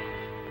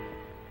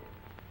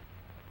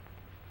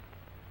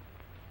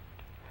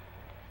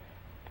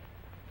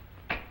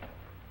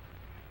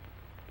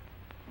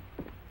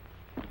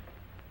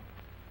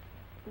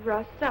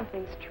 Russ,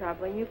 something's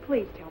troubling you.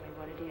 Please tell me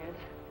what it is.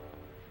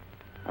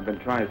 I've been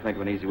trying to think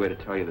of an easy way to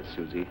tell you this,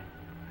 Susie.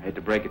 I hate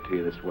to break it to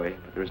you this way,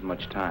 but there isn't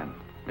much time.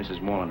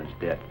 Mrs. Moreland is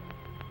dead.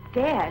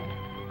 Dead?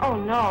 Oh,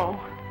 no.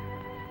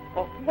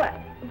 Oh, what?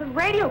 The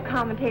radio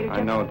commentator just...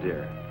 I know,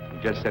 dear. He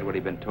just said what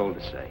he'd been told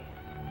to say.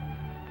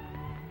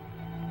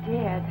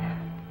 Dead.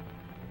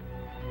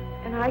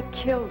 And I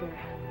killed her.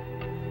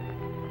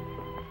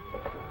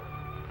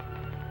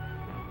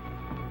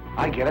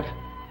 I get it.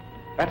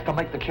 That's to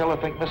make the killer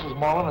think Mrs.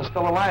 Moreland is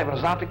still alive and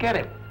is out to get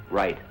him.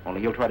 Right,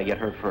 only he'll try to get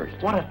her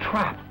first. What a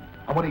trap.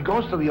 And when he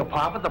goes to the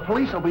apartment, the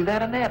police will be there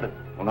to nab him.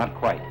 Well, not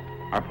quite.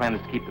 Our plan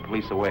is to keep the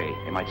police away.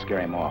 They might scare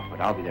him off,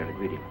 but I'll be there to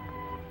greet him.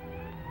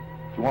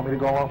 You want me to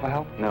go along for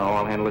help? No,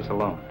 I'll handle this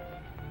alone.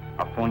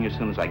 I'll phone you as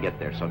soon as I get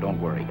there, so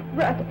don't worry.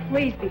 Russ,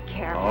 please be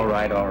careful. All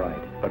right, all right.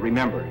 But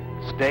remember,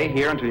 stay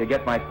here until you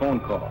get my phone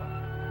call.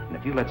 And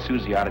if you let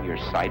Susie out of your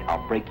sight,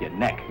 I'll break your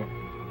neck.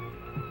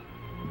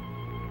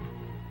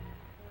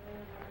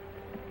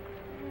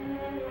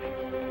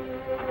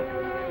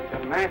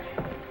 Got a match?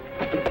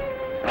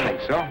 I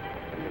think so.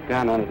 Put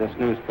down under this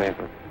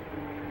newspaper.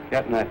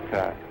 Get in that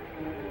car.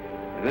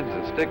 This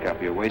is a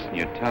stick-up. You're wasting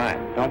your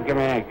time. Don't give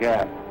me any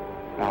gap.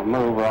 I'll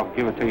move or I'll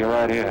give it to you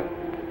right here.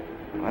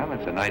 Well,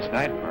 it's a nice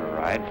night for a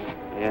ride.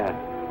 Yeah.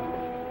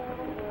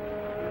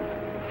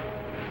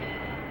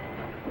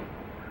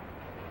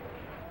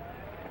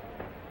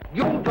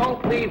 You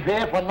don't leave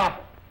here for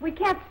nothing. We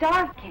can't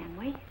starve, can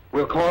we?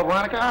 We'll call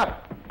Veronica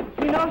up.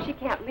 You know she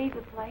can't leave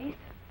the place.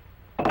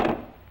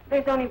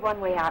 There's only one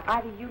way out.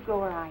 Either you go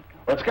or I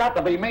go. It's got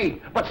to be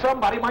me, but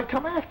somebody might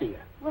come after you.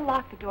 We'll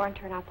lock the door and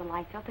turn out the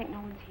lights. They'll think no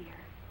one's here.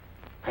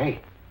 Hey,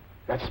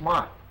 that's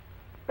smart.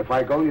 If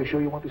I go, you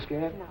sure you won't be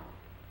scared? No.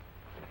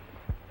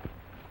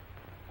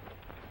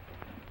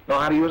 Know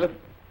how to use it?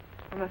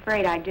 I'm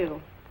afraid I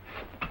do.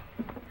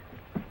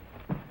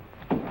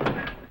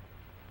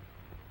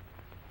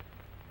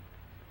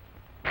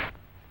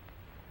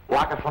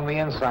 Lock it from the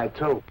inside,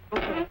 too.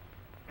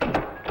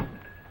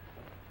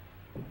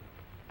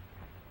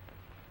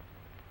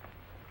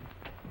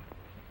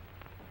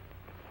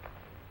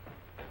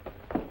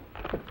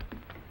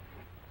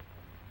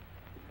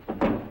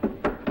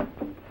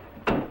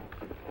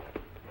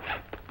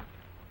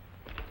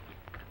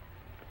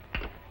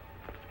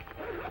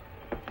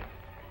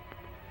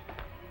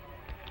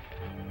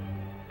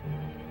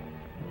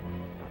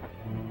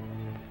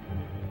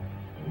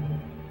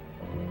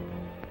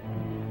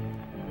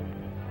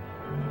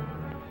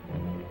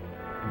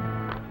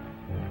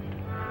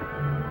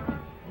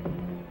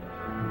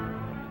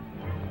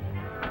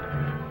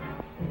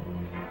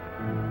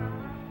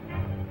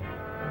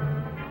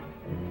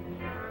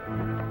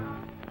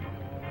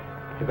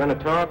 You gonna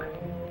talk?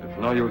 It's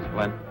no use,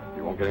 Flint.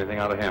 You won't get anything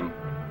out of him.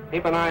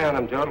 Keep an eye on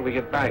him, Joe, till we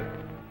get back.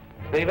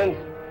 Stevens,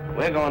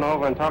 we're going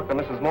over and talk to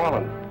Mrs.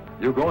 Moreland.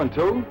 You going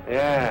too?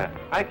 Yeah.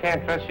 I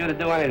can't trust you to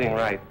do anything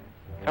right.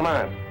 Come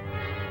on.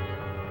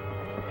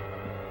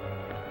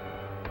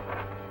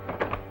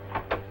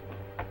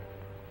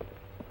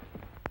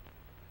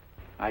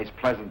 Nice,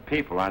 pleasant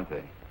people, aren't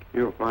they?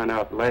 You'll find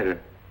out later.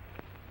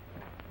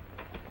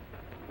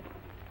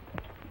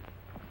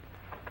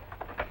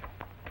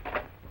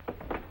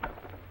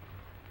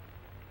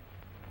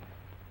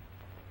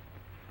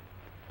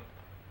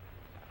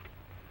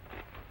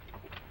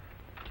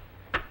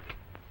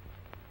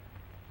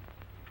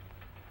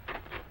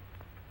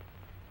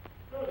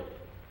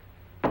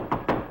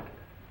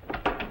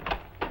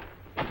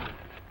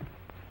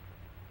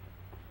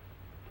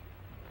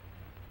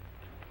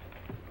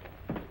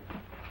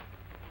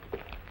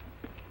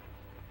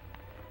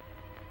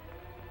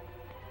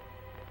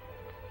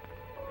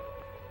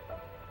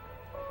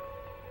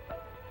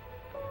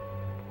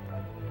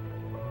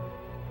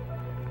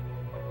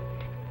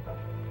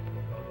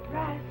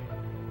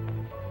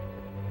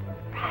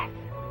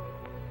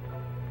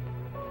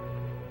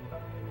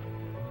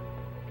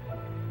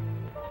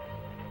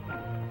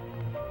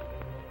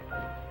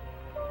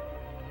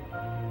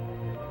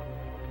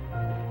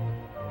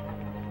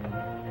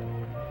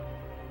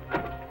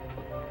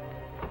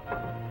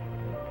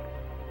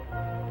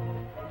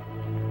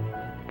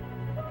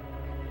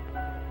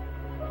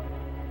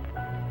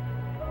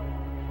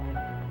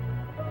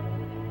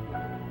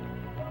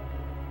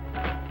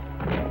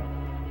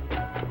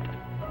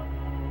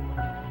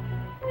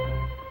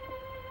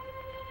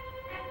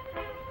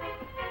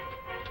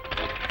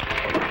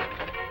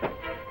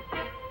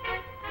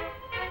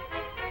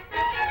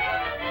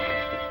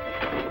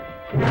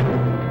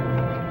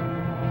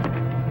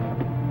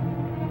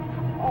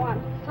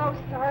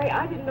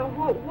 I didn't know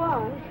who it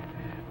was.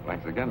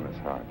 Thanks again, Miss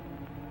Hart.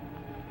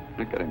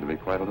 You're getting to be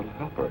quite a little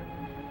helper.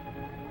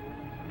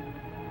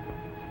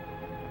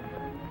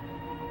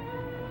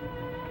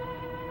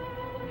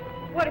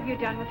 What have you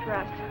done with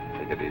Russ?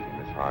 Take it easy,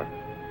 Miss Hart.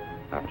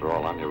 After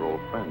all, I'm your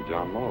old friend,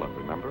 John Moreland,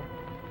 remember?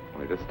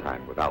 Only this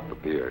time without the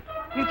beard.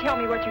 You tell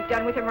me what you've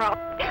done with him, or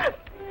I'll...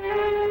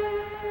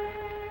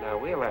 Now,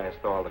 we'll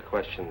ask all the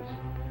questions.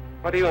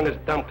 What do you and this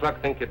dumb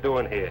cluck think you're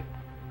doing here?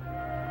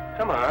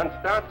 Come on,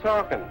 start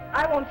talking.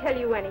 I won't tell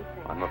you anything.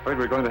 I'm afraid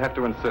we're going to have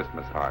to insist,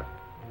 Miss Hart.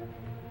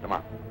 Come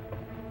on.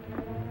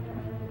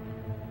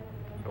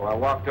 So I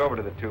walked over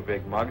to the two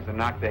big mugs and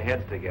knocked their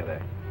heads together.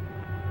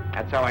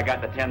 That's how I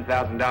got the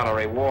 $10,000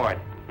 reward.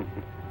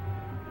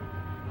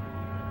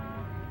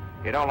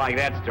 If you don't like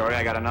that story,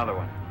 I got another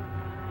one.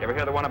 You ever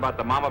hear the one about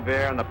the mama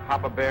bear and the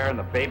papa bear and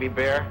the baby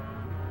bear?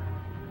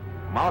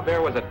 Mama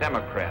bear was a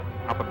Democrat.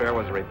 Papa bear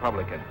was a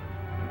Republican.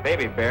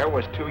 Baby bear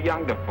was too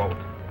young to vote.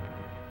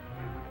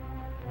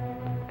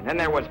 And then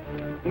there was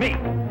me.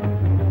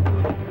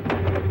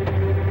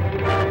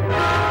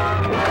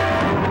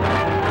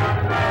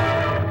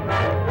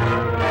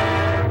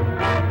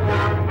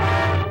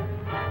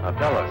 Now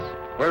tell us,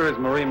 where is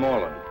Marie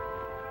Moreland?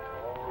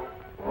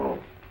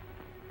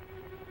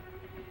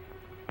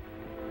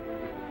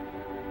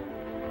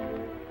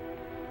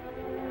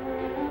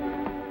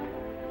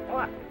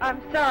 Well, I'm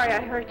sorry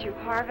I hurt you,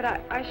 Harvard.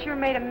 I sure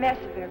made a mess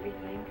of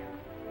everything.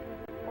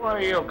 What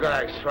are you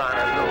guys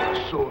trying to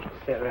do, Susan?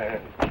 Sit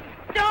right.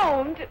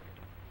 Don't!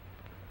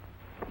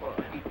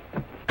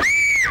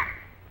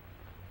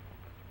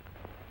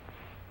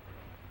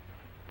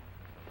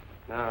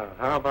 Now,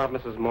 how about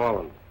Mrs.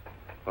 Moreland?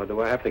 Or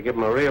do I have to give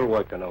him a real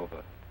working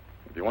over?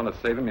 If you want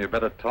to save him, you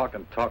better talk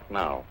and talk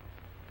now.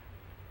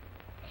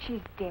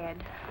 She's dead.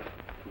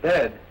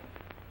 Dead?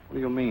 What do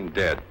you mean,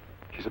 dead?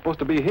 She's supposed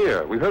to be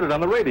here. We heard it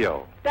on the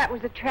radio. That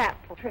was a trap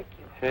to trick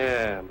you.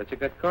 Yeah, but you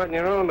got caught in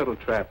your own little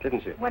trap,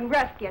 didn't you? When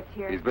Russ gets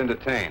here, He's been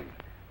detained.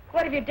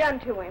 what have you done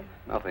to him?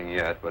 Nothing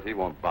yet, but he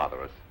won't bother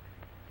us.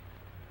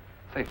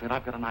 Say, Flint,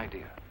 I've got an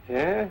idea.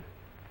 Yeah?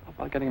 How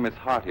about getting Miss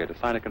Hart here to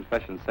sign a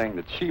confession saying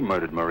that she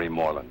murdered Marie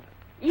Moreland?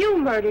 You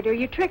murdered her.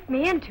 You tricked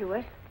me into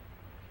it.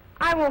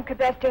 I won't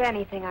confess to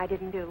anything I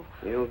didn't do.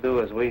 You'll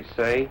do as we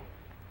say,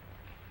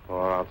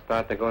 or I'll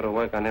start to go to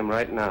work on him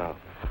right now.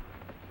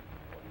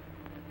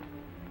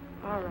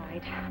 All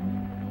right.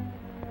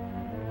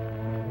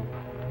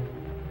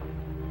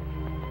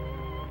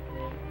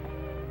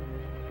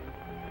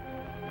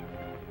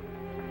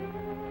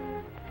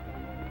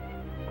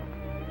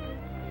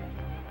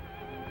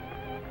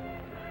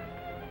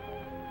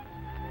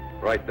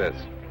 Write this.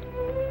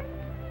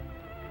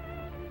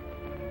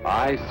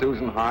 I,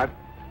 Susan Hart,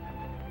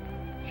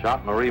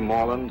 shot Marie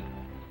Moreland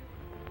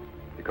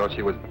because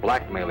she was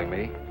blackmailing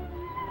me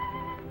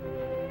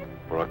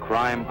for a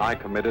crime I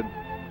committed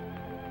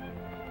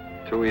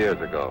 2 years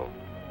ago.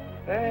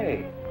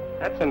 Hey,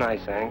 that's a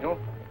nice angle.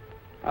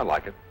 I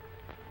like it.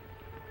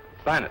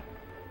 Sign it.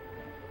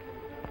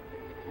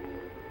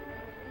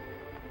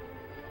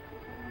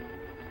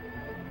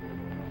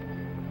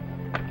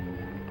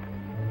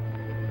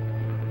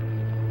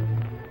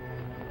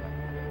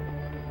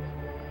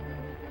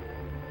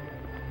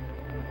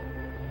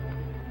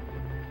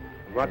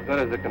 What good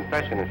is the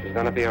confession if she's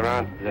going to be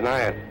around to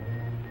deny it?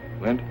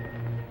 Lint,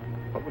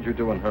 what would you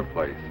do in her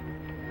place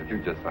if you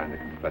just signed the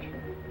confession?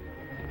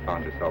 You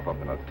found yourself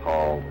up in a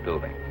tall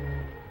building.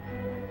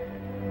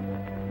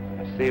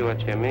 I see what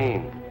you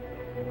mean.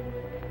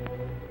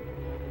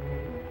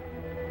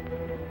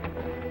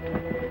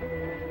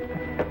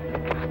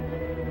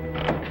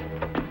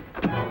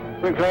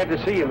 We're glad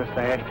to see you, Mr.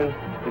 Ashton.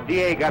 The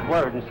DA got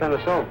word and sent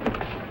us over.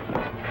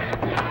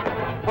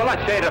 Pull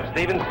that shade up,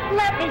 Stevens.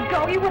 Let me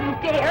go. You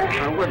wouldn't dare.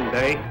 I wouldn't,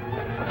 eh?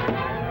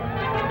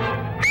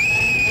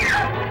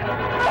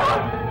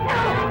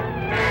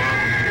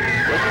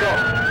 Let's go.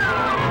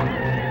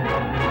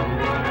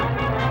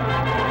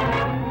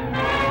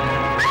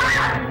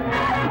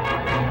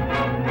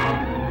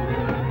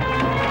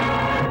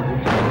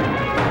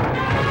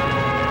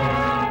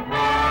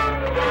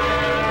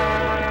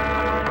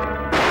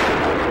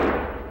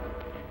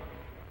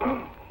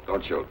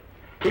 Don't shoot.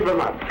 Keep him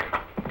up.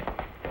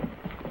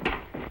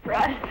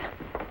 Russ.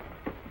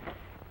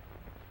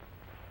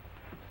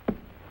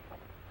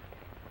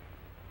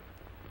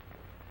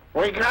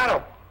 We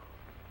got him.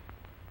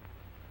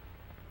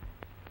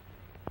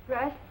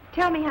 Russ,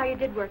 tell me how you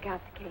did work out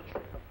the case.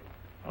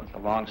 Well, it's a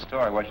long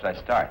story. Where should I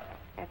start?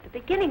 At the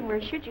beginning,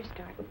 where should you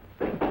start?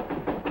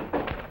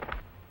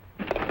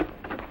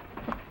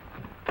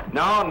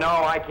 No,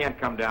 I can't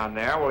come down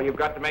there. Well, you've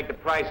got to make the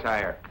price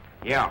higher.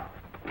 Yeah.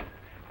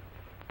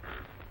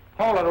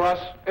 Hold it, Russ.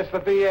 It's the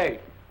DA.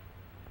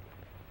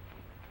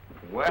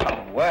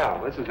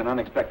 Well, this is an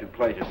unexpected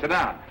pleasure. Sit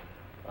down.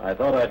 I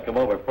thought I'd come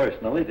over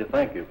personally to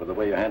thank you for the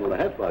way you handled the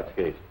Hatbox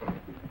case.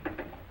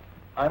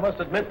 I must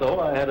admit, though,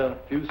 I had a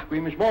few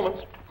squeamish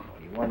moments.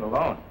 You weren't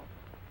alone.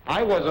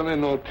 I wasn't in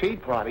no tea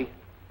party.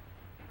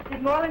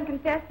 Did Moreland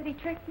confess that he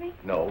tricked me?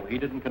 No, he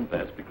didn't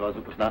confess because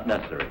it was not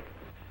necessary.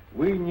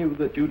 We knew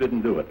that you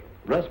didn't do it.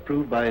 Russ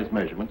proved by his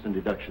measurements and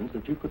deductions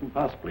that you couldn't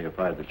possibly have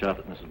fired the shot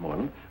at Mrs.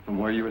 Moreland from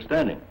where you were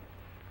standing.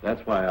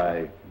 That's why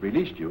I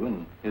released you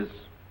in his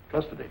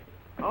custody.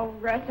 Oh,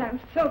 Russ, I'm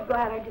so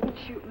glad I didn't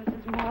shoot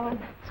Mrs. Moreland.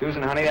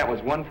 Susan, honey, that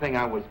was one thing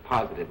I was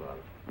positive of.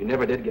 You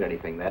never did get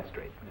anything that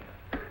straight.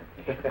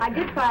 I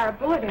did fire a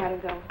bullet at her,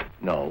 though.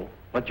 No,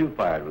 what you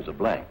fired was a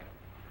blank.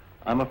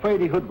 I'm afraid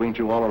he hoodwinked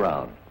you all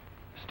around.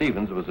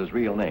 Stevens was his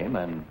real name,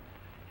 and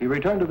he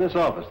returned to this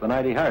office the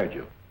night he hired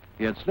you.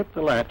 He had slipped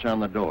the latch on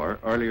the door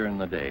earlier in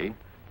the day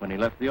when he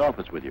left the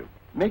office with you,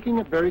 making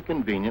it very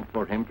convenient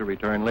for him to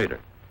return later.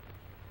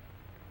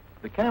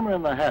 The camera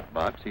in the hat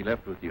box he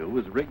left with you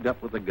was rigged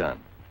up with a gun.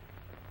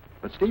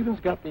 But Stevens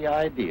got the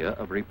idea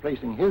of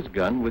replacing his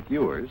gun with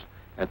yours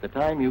at the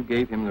time you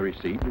gave him the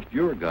receipt with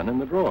your gun in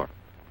the drawer.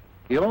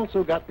 He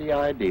also got the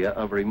idea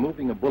of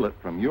removing a bullet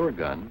from your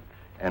gun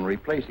and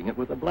replacing it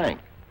with a blank,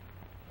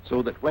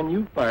 so that when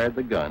you fired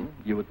the gun,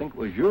 you would think it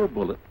was your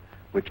bullet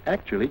which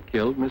actually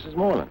killed Mrs.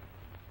 Moreland.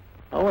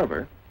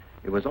 However,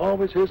 it was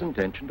always his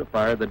intention to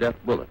fire the death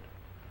bullet,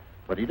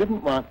 but he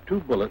didn't want two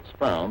bullets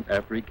found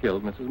after he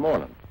killed Mrs.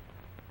 Moreland.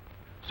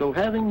 So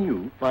having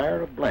you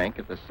fire a blank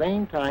at the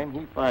same time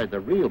he fired the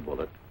real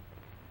bullet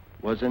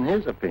was, in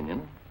his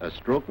opinion, a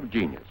stroke of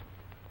genius.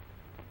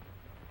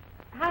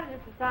 How did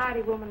a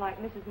society woman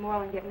like Mrs.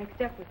 Moreland get mixed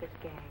up with this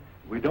gang?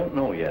 We don't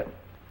know yet,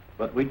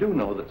 but we do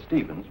know that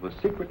Stevens was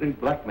secretly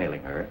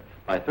blackmailing her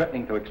by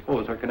threatening to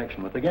expose her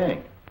connection with the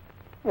gang.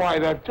 Why,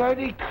 the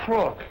dirty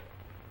crook.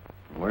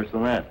 Worse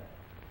than that,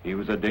 he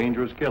was a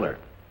dangerous killer.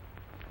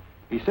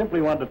 He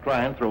simply wanted to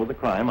try and throw the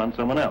crime on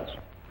someone else.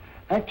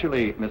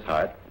 Actually, Miss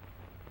Hart,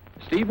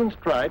 Stevens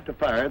tried to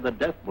fire the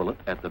death bullet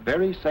at the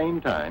very same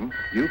time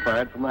you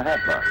fired from the hat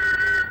box.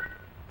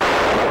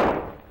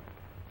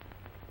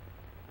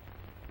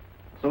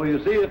 So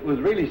you see, it was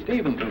really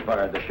Stevens who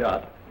fired the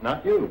shot,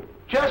 not you.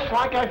 Just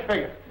like I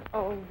figured.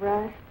 Oh,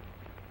 Russ.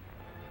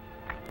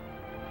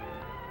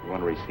 You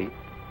want a receipt?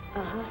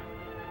 Uh-huh.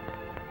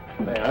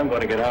 Hey, I'm going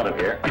to get out of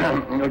here.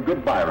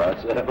 Goodbye,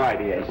 Russ. Goodbye,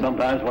 D.A.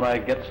 Sometimes when I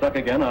get stuck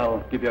again,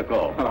 I'll give you a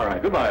call. All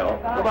right. Goodbye, all.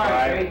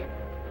 Goodbye.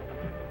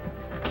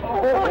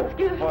 Oh,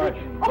 excuse me. Marge.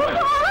 Oh,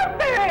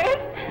 Harvard!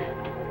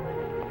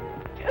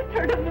 Just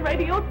heard on the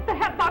radio that the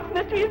Hatbox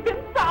mystery has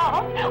been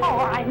solved. Oh,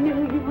 I knew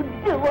you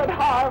would do it,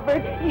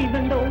 Harvard,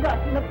 even though Russ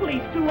and the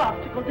police threw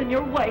obstacles in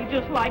your way,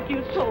 just like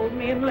you told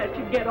me, and let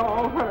you get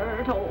all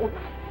hurt. Oh,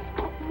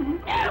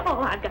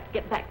 I've got to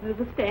get back to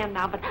the stand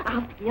now, but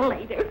I'll see you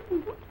later.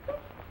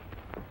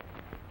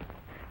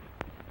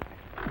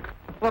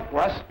 Look,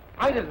 Russ,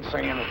 I didn't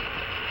say anything.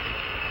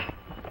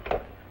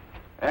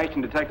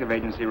 Action Detective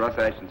Agency, Russ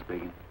Ashton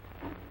speaking.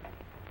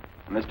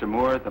 Mr.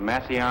 Moore at the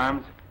Massey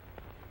Arms?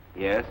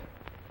 Yes.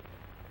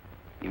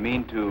 You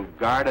mean to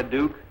guard a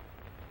duke?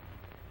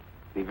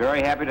 Be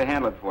very happy to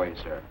handle it for you,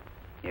 sir.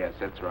 Yes,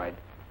 that's right.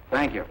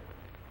 Thank you.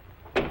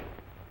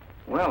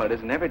 Well, it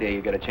isn't every day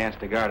you get a chance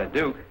to guard a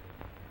duke.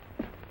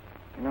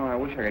 You know, I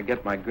wish I could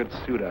get my good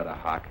suit out of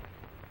hock.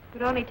 It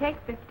would only take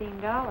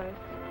 $15.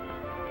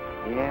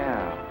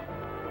 Yeah.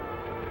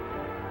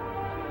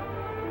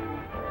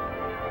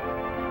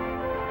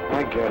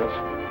 I get it.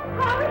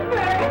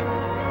 Harvard!